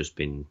Yang have just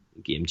been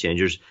game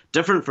changers.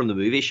 Different from the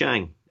movie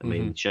Shang. I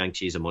mean,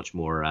 Shang-Chi is a much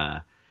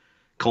more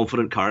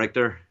confident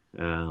character.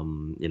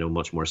 You know,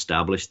 much more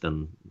established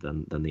than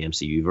the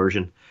MCU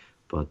version.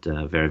 But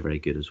very, very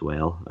good as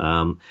well.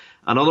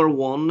 Another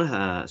one,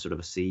 sort of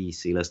a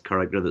C-list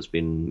character that's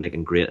been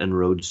making great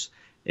inroads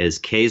is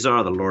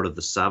Kazar, the Lord of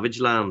the Savage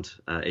Land.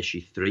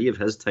 Issue 3 of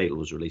his title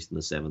was released on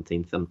the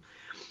 17th. And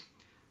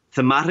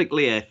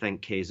thematically, I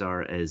think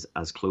Kazar is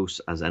as close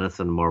as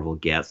anything Marvel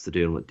gets to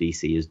doing what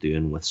DC is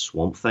doing with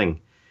Swamp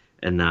Thing,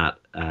 in that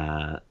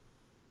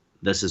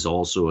this is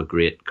also a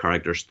great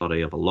character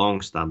study of a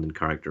long-standing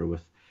character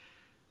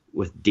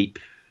with deep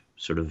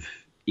sort of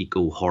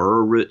eco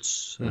horror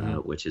roots,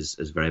 which is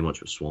very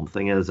much what Swamp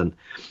Thing is. And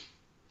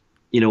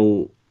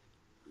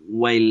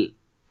while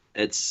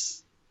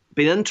it's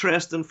been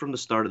interesting from the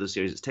start of the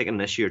series, it's taken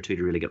an issue or two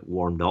to really get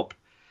warmed up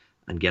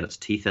and get its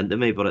teeth into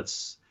me. But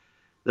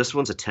this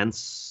one's a tense,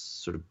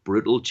 sort of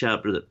brutal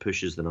chapter that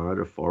pushes the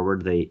narrative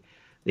forward.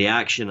 The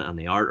action and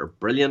the art are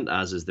brilliant,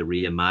 as is the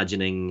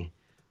reimagining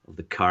of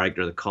the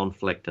character, the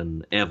conflict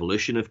and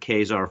evolution of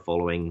Kazar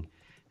following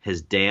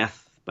his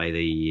death at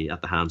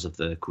the hands of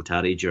the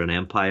Kotati during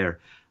Empire,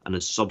 and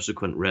his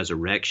subsequent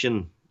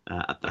resurrection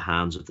at the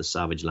hands of the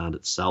Savage Land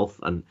itself.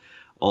 And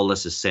all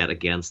this is set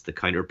against the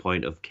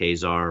counterpoint of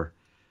Kazar,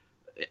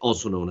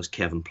 also known as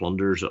Kevin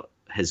Plunders,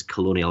 his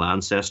colonial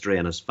ancestry,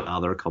 and his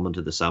father coming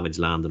to the Savage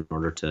Land in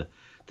order to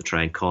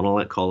try and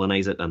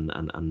colonize it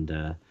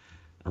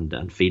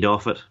and feed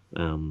off it.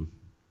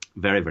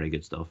 Very, very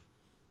good stuff.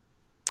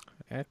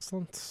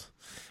 Excellent.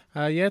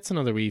 Yeah, it's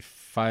another wee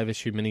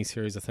 5-issue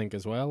miniseries, I think,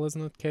 as well,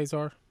 isn't it,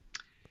 Kazar?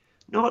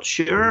 Not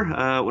sure.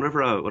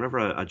 Whenever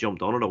I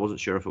jumped on it, I wasn't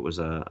sure if it was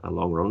a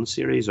long run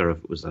series or if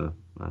it was a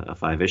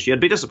 5-issue. I'd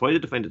be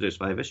disappointed to find it was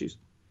 5 issues.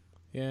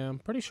 Yeah, I'm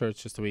pretty sure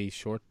it's just a wee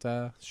short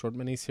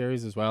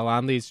miniseries as well.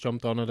 Andy's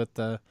jumped on it at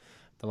the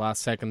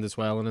last second as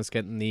well and is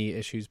getting the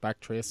issues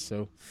back traced.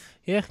 So,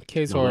 yeah,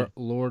 Kazar,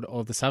 Lord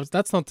of the Savage.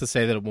 That's not to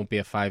say that it won't be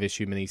a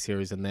 5-issue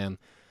miniseries and then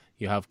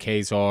you have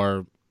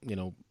Kazar,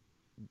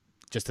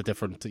 just a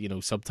different,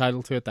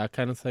 subtitle to it, that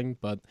kind of thing.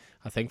 But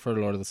I think for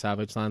Lord of the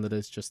Savage Land, it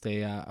is just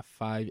a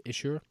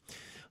 5-issuer.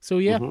 So,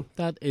 yeah,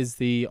 that is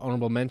the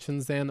honourable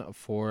mentions then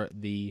for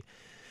the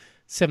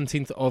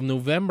 17th of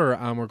November.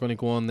 And we're going to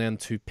go on then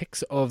to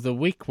Picks of the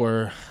Week,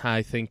 where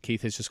I think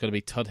Keith is just going to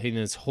be tutting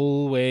his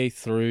whole way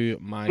through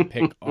my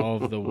Pick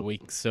of the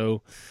Week.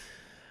 So,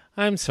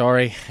 I'm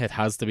sorry, it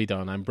has to be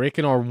done. I'm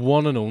breaking our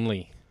one and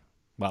only.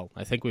 Well,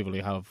 I think we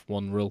only have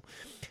one rule.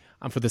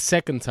 And for the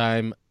second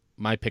time,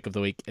 my pick of the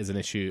week is an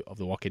issue of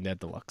The Walking Dead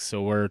Deluxe.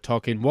 So we're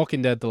talking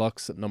Walking Dead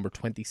Deluxe number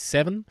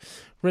 27,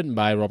 written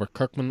by Robert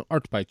Kirkman,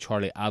 art by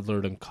Charlie Adler,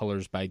 and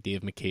colours by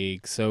Dave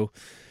McCaig. So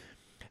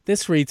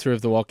this read-through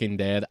of The Walking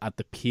Dead at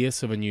the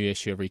pace of a new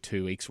issue every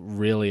 2 weeks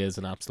really is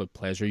an absolute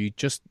pleasure. You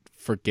just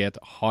forget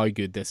how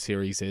good this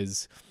series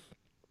is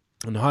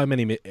and how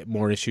many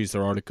more issues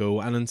there are to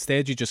go, and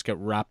instead you just get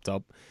wrapped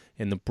up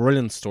in the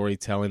brilliant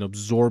storytelling,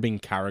 absorbing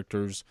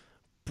characters,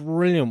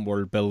 brilliant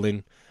world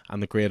building,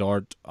 and the great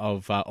art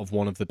of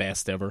one of the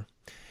best ever.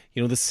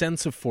 The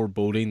sense of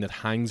foreboding that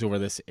hangs over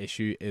this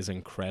issue is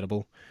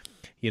incredible.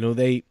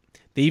 They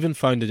even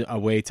found a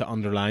way to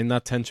underline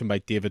that tension by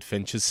David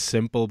Finch's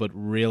simple but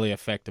really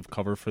effective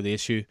cover for the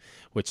issue,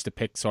 which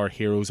depicts our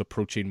heroes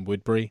approaching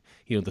Woodbury,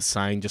 the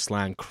sign just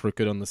lying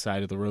crooked on the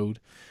side of the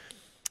road.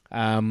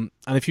 And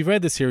if you've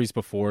read the series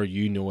before,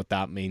 you know what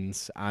that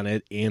means, and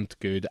it ain't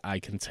good, I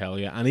can tell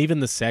you. And even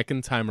the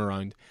second time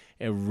around,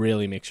 it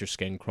really makes your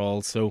skin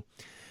crawl. So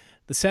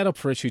the setup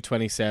for issue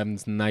 27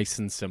 is nice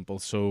and simple.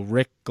 So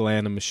Rick,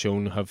 Glenn, and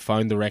Michonne have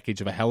found the wreckage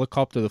of a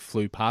helicopter that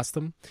flew past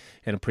them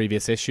in a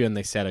previous issue, and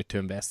they set out to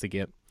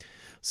investigate.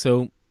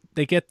 So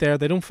they get there,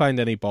 they don't find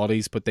any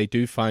bodies, but they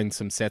do find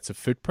some sets of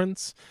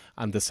footprints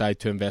and decide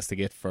to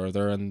investigate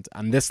further. And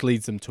this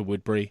leads them to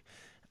Woodbury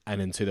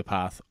and into the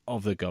path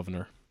of the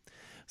governor.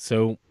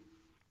 So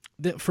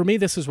for me,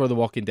 this is where The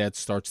Walking Dead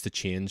starts to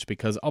change,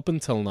 because up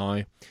until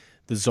now,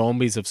 the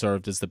zombies have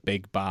served as the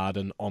big bad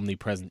and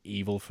omnipresent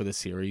evil for the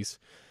series.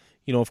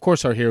 Of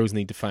course, our heroes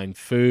need to find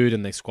food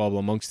and they squabble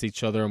amongst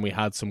each other, and we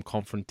had some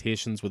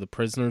confrontations with the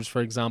prisoners,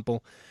 for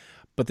example.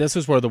 But this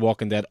is where The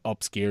Walking Dead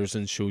ups gears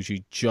and shows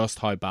you just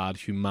how bad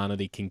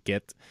humanity can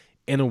get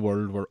in a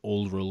world where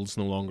old rules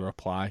no longer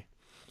apply.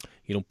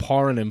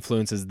 Power and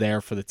influence is there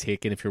for the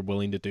taking if you're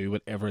willing to do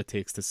whatever it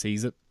takes to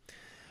seize it.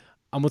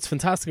 And what's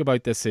fantastic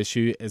about this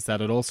issue is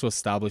that it also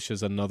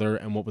establishes another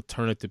and what would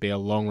turn out to be a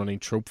long-running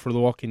trope for The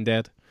Walking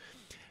Dead.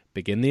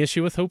 Begin the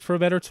issue with hope for a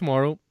better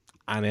tomorrow,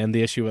 and end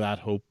the issue with that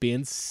hope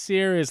being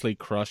seriously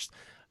crushed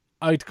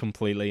out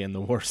completely in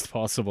the worst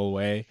possible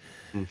way.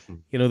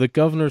 The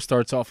governor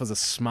starts off as a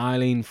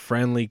smiling,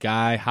 friendly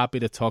guy, happy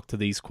to talk to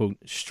these, quote,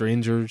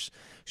 strangers,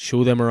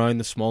 show them around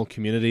the small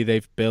community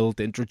they've built,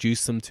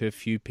 introduce them to a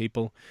few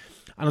people.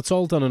 And it's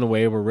all done in a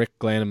way where Rick,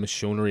 Glenn, and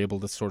Michonne are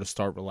able to sort of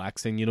start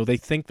relaxing. They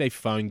think they've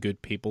found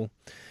good people,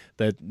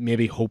 that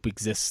maybe hope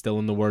exists still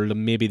in the world,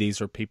 and maybe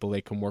these are people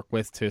they can work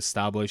with to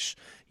establish,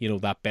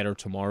 that better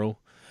tomorrow.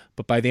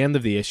 But by the end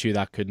of the issue,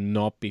 that could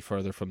not be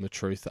further from the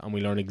truth, and we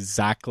learn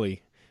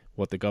exactly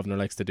what the governor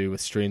likes to do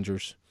with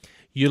strangers,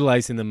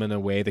 utilizing them in a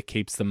way that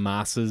keeps the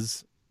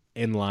masses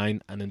in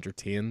line and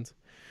entertained.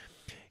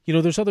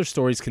 There's other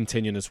stories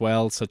continuing as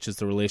well, such as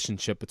the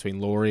relationship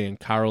between Laurie and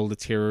Carol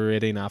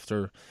deteriorating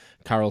after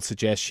Carol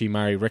suggests she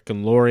marry Rick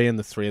and Laurie, and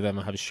the three of them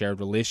have a shared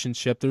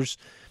relationship. There's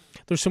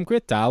some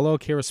great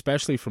dialogue here,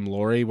 especially from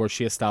Laurie, where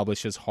she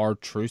establishes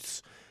hard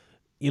truths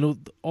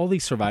all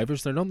these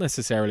survivors, they're not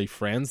necessarily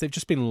friends. They've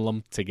just been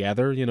lumped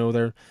together.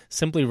 They're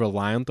simply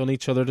reliant on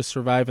each other to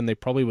survive, and they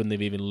probably wouldn't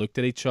have even looked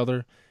at each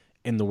other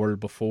in the world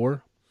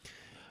before.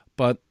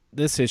 But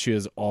this issue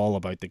is all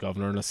about the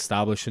governor and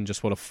establishing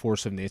just what a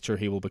force of nature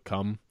he will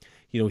become.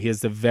 He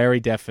is the very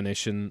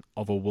definition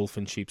of a wolf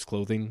in sheep's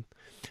clothing.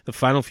 The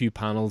final few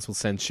panels will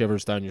send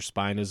shivers down your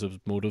spine as his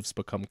motives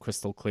become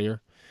crystal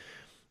clear.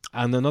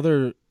 And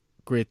another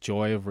great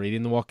joy of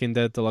reading The Walking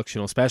Dead Deluxe,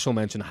 special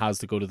mention has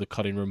to go to the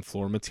cutting room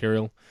floor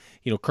material.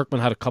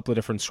 Kirkman had a couple of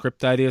different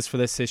script ideas for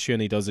this issue,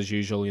 and he does, as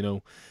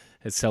usual,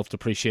 his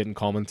self-depreciating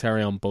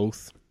commentary on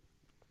both.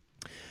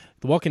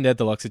 The Walking Dead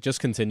Deluxe, it just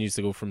continues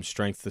to go from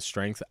strength to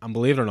strength, and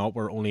believe it or not,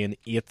 we're only an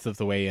eighth of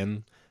the way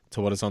in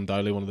to what is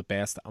undoubtedly one of the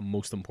best and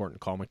most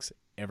important comics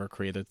ever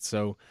created.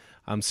 So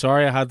I'm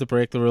sorry I had to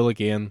break the rule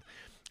again.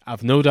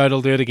 I've no doubt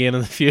I'll do it again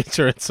in the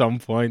future at some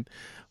point.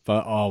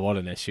 But what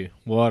an issue!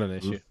 What an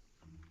issue!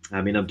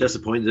 I mean, I'm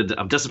disappointed.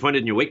 I'm disappointed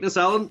in your weakness,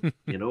 Alan.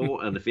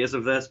 In the face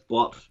of this,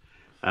 but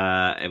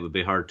it would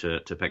be hard to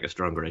pick a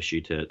stronger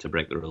issue to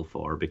break the rule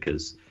for,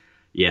 because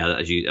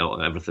as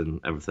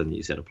everything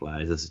you said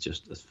applies. This is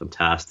it's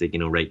fantastic.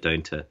 Right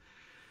down to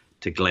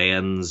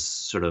Glenn's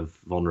sort of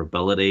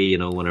vulnerability,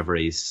 whenever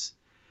he's,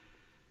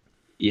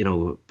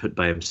 put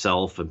by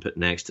himself and put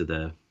next to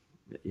the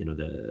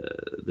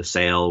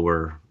cell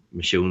where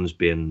Michonne's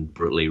being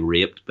brutally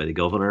raped by the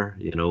governor,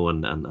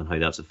 and how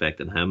that's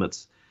affecting him.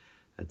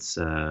 It's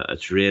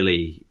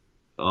really,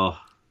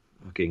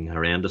 fucking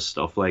horrendous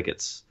stuff.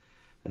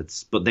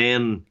 But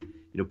then,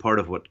 part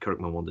of what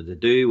Kirkman wanted to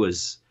do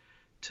was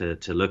to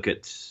look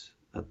at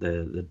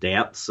the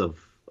depths of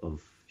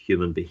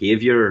human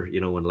behavior,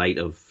 in light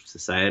of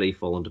society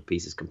falling to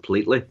pieces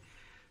completely.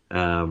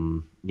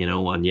 And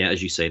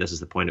as you say, this is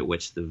the point at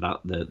which the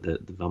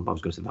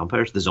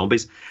vampires, the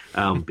zombies,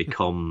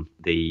 become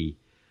the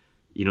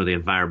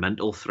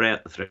environmental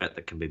threat, the threat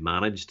that can be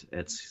managed.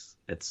 It's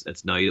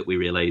now that we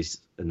realize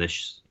in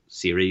this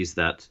series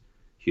that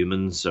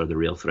humans are the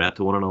real threat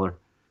to one another.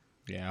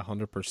 Yeah,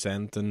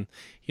 100%. And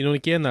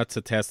again, that's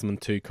a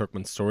testament to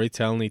Kirkman's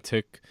storytelling. He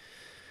took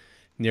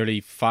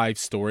nearly 5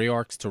 story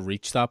arcs to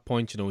reach that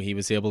point. He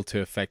was able to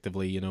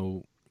effectively,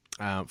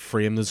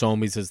 frame the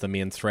zombies as the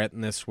main threat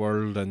in this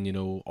world, and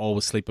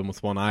always sleeping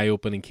with one eye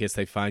open in case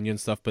they find you and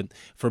stuff. But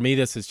for me,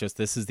 this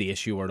is the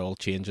issue where it all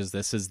changes.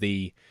 This is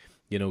the,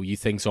 you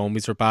think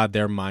zombies are bad,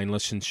 they're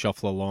mindless and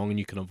shuffle along and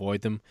you can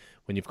avoid them.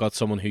 When you've got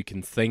someone who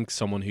can think,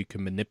 someone who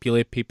can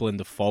manipulate people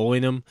into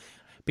following them,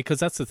 because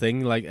that's the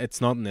thing,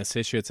 it's not in this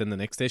issue, it's in the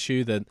next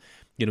issue that,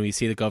 you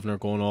see the governor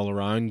going all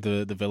around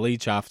the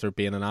village after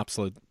being an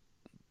absolute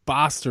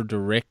bastard to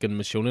Rick and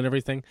Michonne and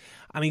everything,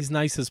 and he's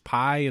nice as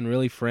pie and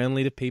really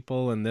friendly to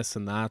people and this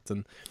and that,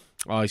 and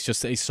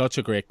he's such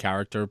a great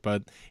character.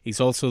 But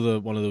he's also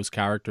one of those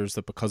characters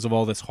that, because of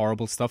all this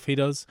horrible stuff he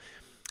does,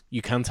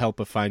 you can't help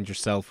but find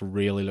yourself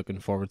really looking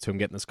forward to him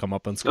getting his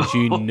comeuppance, because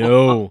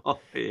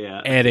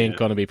it ain't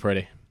gonna be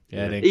pretty.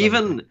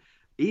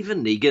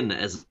 Even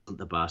Negan isn't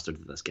the bastard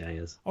that this guy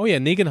is. Oh yeah,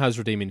 Negan has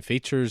redeeming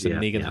features, and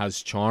Negan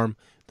has charm.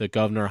 The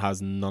governor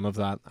has none of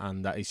that,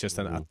 and he's just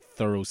a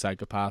thorough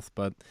psychopath.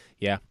 But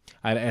yeah,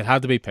 it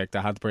had to be picked.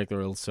 I had to break the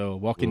rules. So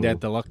Walking Dead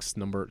Deluxe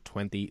number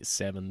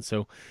 27.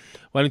 So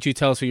why don't you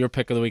tell us what your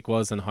pick of the week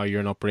was and how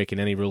you're not breaking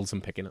any rules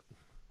in picking it?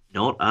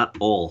 Not at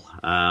all.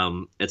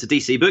 It's a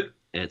DC book.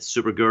 It's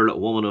Supergirl,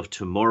 Woman of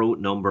Tomorrow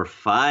number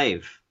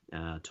 5.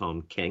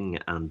 Tom King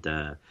and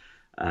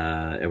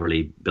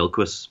Everly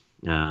Bilquis.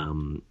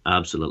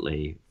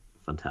 Absolutely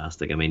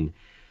fantastic. I mean,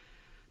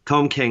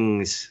 Tom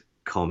King's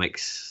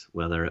comics,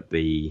 whether it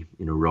be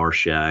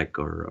Rorschach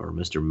or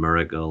Mr.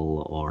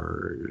 Miracle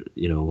or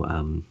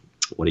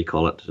what do you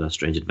call it,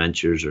 Strange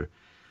Adventures, or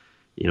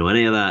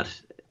any of that,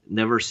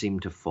 never seem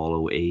to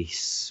follow a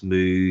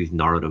smooth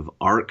narrative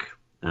arc.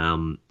 I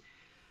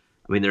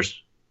mean,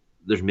 there's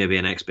maybe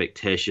an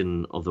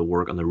expectation of the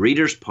work on the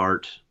reader's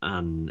part,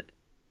 and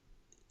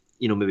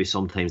maybe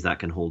sometimes that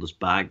can hold us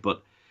back,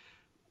 but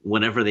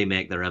whenever they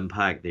make their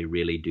impact, they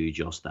really do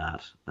just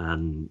that.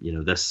 And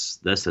this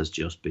has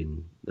just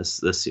been this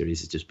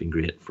series has just been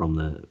great from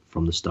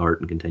the start,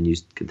 and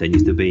continues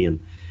to be. And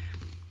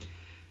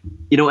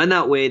in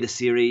that way, the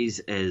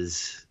series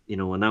is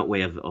in that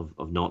way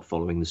of not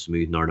following the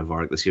smooth narrative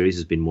arc. The series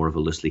has been more of a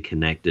loosely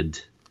connected,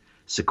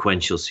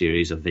 sequential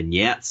series of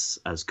vignettes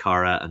as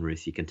Kara and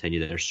Ruthie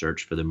continue their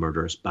search for the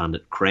murderous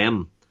bandit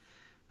Krem,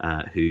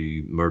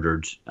 who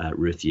murdered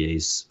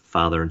Ruthie's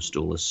father and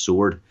stole his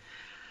sword.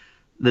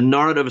 The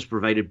narrative is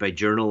provided by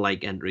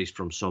journal-like entries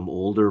from some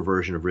older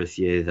version of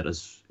Ruthie that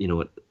is,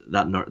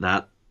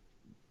 that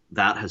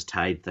has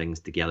tied things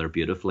together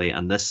beautifully.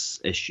 And this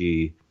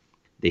issue,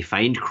 they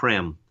find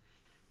Krem,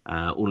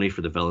 only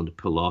for the villain to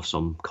pull off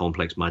some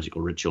complex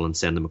magical ritual and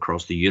send them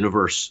across the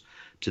universe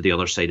to the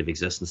other side of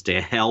existence, to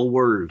a hell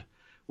world,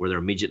 where they're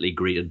immediately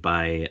greeted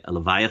by a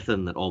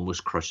Leviathan that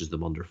almost crushes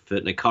them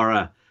underfoot. And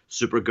Kara,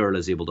 Supergirl,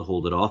 is able to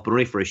hold it off, but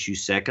only for a few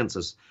seconds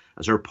as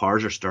her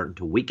powers are starting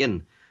to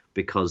weaken,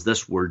 because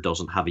this world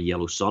doesn't have a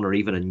yellow sun or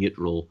even a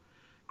neutral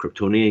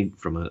Kryptonian,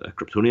 from a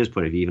Kryptonian's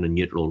point of view, even a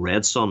neutral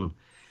red sun.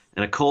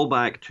 And a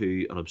callback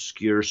to an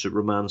obscure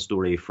Superman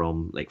story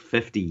from like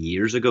 50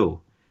 years ago.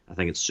 I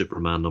think it's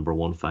Superman number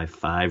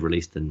 155,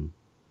 released in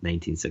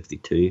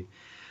 1962.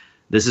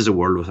 This is a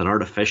world with an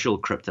artificial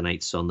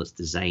kryptonite sun that's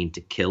designed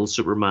to kill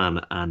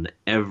Superman, and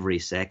every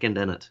second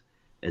in it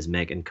is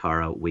making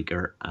Kara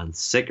weaker and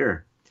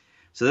sicker.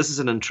 So this is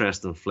an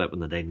interesting flip in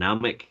the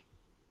dynamic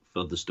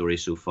of the story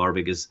so far,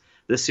 because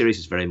this series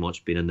has very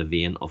much been in the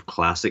vein of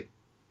classic,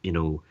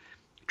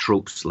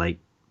 tropes like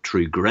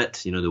True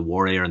Grit, the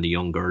warrior and the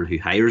young girl who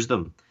hires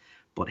them.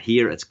 But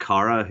here it's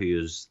Kara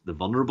who is the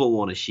vulnerable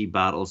one as she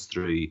battles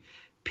through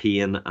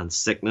pain and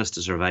sickness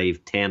to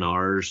survive 10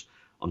 hours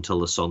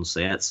until the sun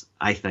sets.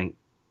 I think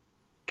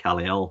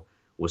Kal-El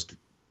was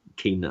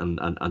keen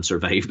and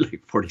survived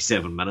like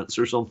 47 minutes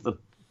or something.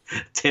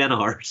 10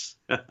 hours.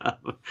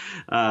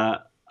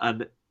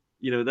 And,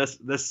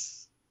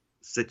 this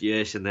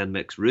situation then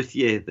makes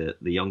Ruthye,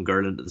 the young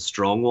girl, into the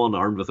strong one,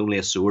 armed with only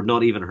a sword,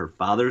 not even her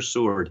father's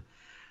sword,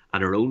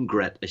 and her own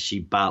grit as she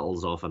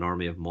battles off an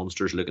army of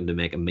monsters looking to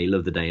make a meal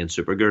of the dying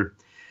Supergirl.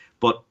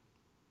 But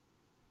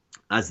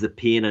as the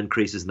pain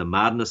increases and the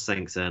madness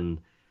sinks in,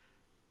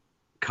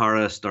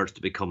 Kara starts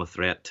to become a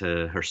threat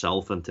to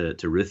herself and to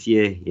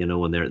Ruthye,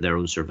 and their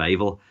own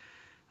survival.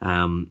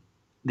 The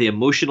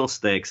emotional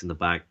stakes in the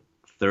back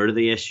third of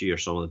the issue are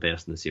some of the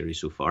best in the series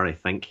so far, I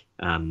think.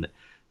 And,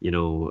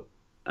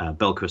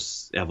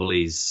 Bilquis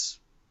Evely's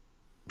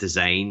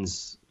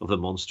designs of the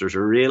monsters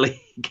are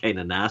really kind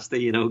of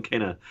nasty,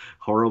 kind of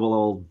horrible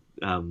old,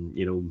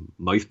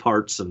 mouth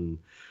parts, and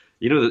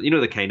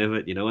the kind of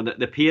it, and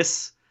the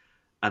pace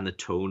and the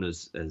tone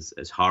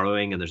is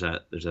harrowing, and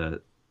there's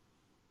a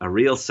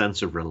real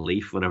sense of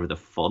relief whenever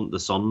the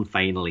sun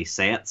finally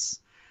sets,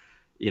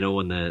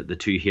 when the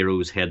two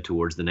heroes head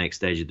towards the next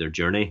stage of their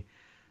journey.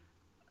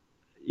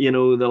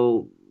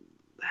 They'll,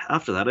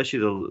 after that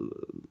issue,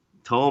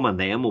 Tom and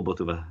them will both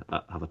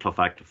have a tough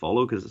act to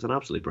follow, because it's an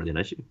absolutely brilliant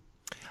issue.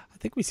 I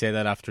think we say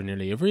that after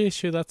nearly every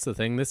issue. That's the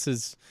thing. This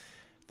is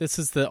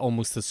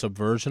almost the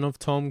subversion of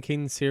Tom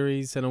King's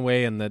series in a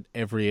way, and that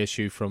every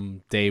issue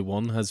from day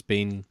one has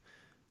been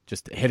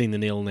just hitting the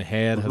nail on the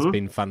head, has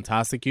been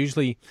fantastic.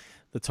 Usually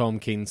the Tom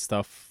King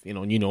stuff,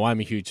 I'm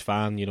a huge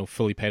fan,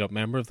 fully paid up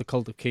member of the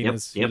Cult of King,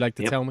 as you like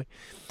to tell me.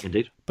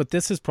 Indeed. But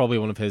this is probably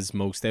one of his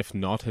most, if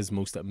not his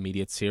most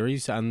immediate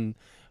series, and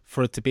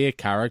for it to be a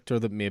character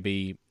that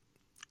maybe,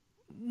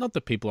 not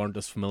that people aren't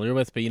as familiar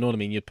with, but you know what I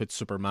mean, you put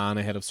Superman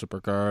ahead of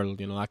Supergirl,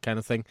 that kind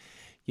of thing.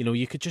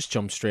 You could just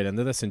jump straight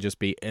into this and just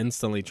be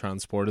instantly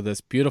transported.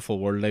 This beautiful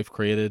world they've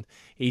created.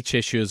 Each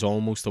issue is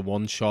almost a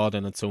one-shot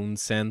in its own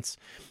sense.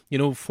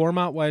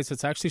 Format-wise,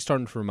 it's actually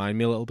starting to remind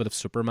me a little bit of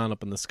Superman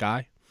Up in the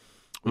Sky,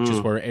 which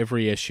is where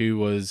every issue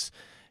was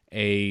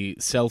a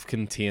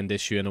self-contained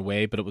issue in a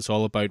way, but it was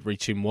all about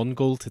reaching one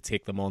goal to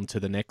take them on to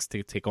the next,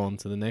 to take on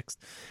to the next.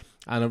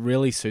 And it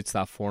really suits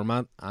that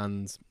format.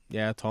 And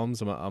yeah,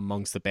 Tom's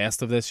amongst the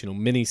best of this,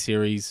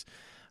 mini-series.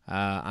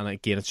 And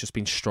again, it's just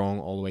been strong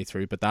all the way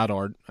through. But that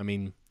art,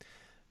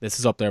 this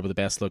is up there with the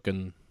best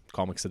looking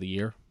comics of the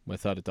year,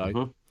 without a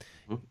doubt.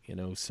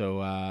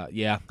 So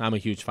yeah, I'm a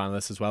huge fan of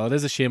this as well. It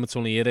is a shame it's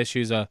only 8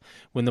 issues.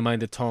 Wouldn't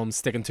mind Tom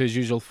sticking to his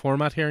usual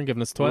format here and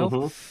giving us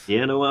 12.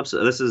 Yeah, no,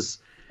 absolutely.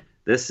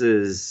 This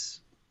is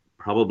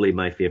probably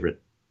my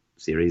favorite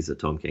series that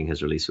Tom King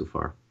has released so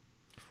far.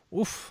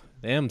 Oof,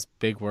 them's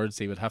big words.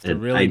 He would have to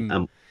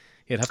really.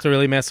 He'd have to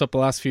really mess up the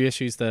last few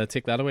issues to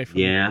take that away from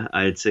him. Yeah,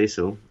 I'd say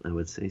so.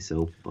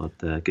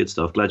 But good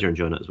stuff. Glad you're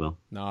enjoying it as well.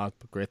 No,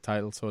 great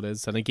title, so it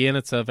is. And again,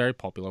 it's a very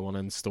popular one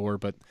in store.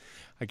 But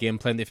again,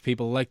 plenty of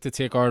people like to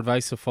take our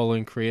advice of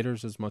following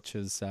creators as much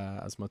as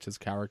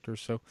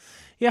characters. So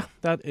yeah,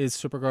 that is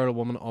Supergirl, A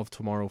Woman of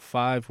Tomorrow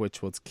 5,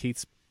 which was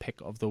Keith's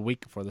pick of the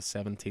week for the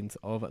 17th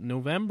of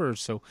November.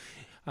 So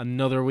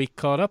another week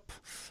caught up,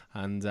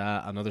 and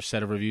another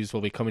set of reviews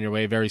will be coming your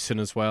way very soon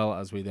as well,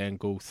 as we then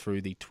go through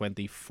the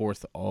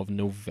 24th of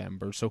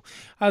November. So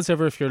as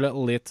ever, if you're a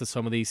little late to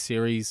some of these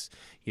series,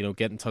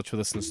 get in touch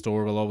with us in the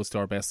store. We'll always do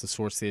our best to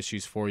source the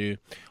issues for you,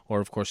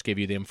 or of course give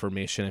you the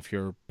information if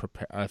you're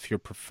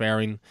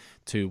preferring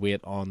to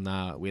wait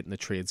on waiting the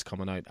trades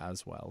coming out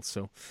as well.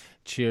 So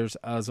cheers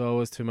as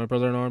always to my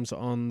brother in arms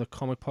on the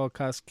Comic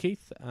Podcast,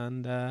 Keith,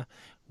 and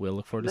we'll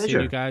look forward to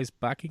seeing you guys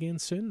back again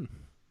soon.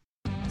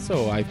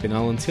 So I've been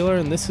Alan Taylor,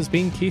 and this has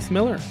been Keith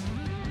Miller.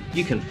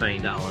 You can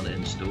find Alan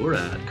in store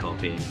at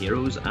Coffee and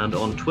Heroes, and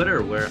on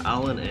Twitter, where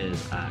Alan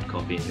is at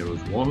Coffee and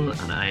Heroes 1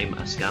 and I'm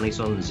a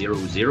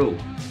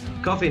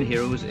Scannyson00. Coffee and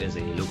Heroes is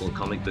a local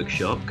comic book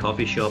shop,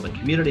 coffee shop and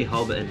community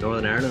hub in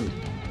Northern Ireland,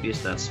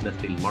 based at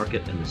Smithfield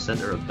Market in the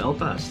centre of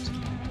Belfast.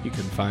 You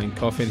can find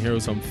Coffee and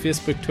Heroes on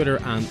Facebook, Twitter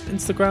and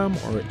Instagram,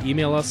 or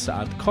email us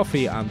at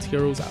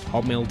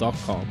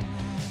coffeeandheroes@hotmail.com.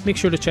 Make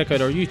sure to check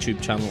out our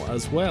YouTube channel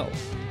as well.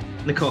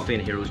 The Coffee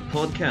and Heroes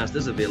podcast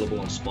is available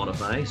on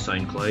Spotify,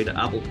 SoundCloud,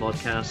 Apple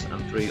Podcasts,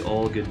 and through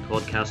all good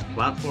podcast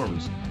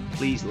platforms.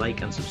 Please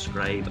like and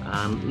subscribe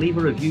and leave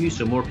a review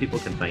so more people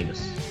can find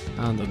us.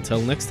 And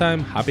until next time,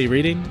 happy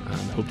reading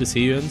and hope to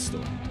see you in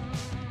store.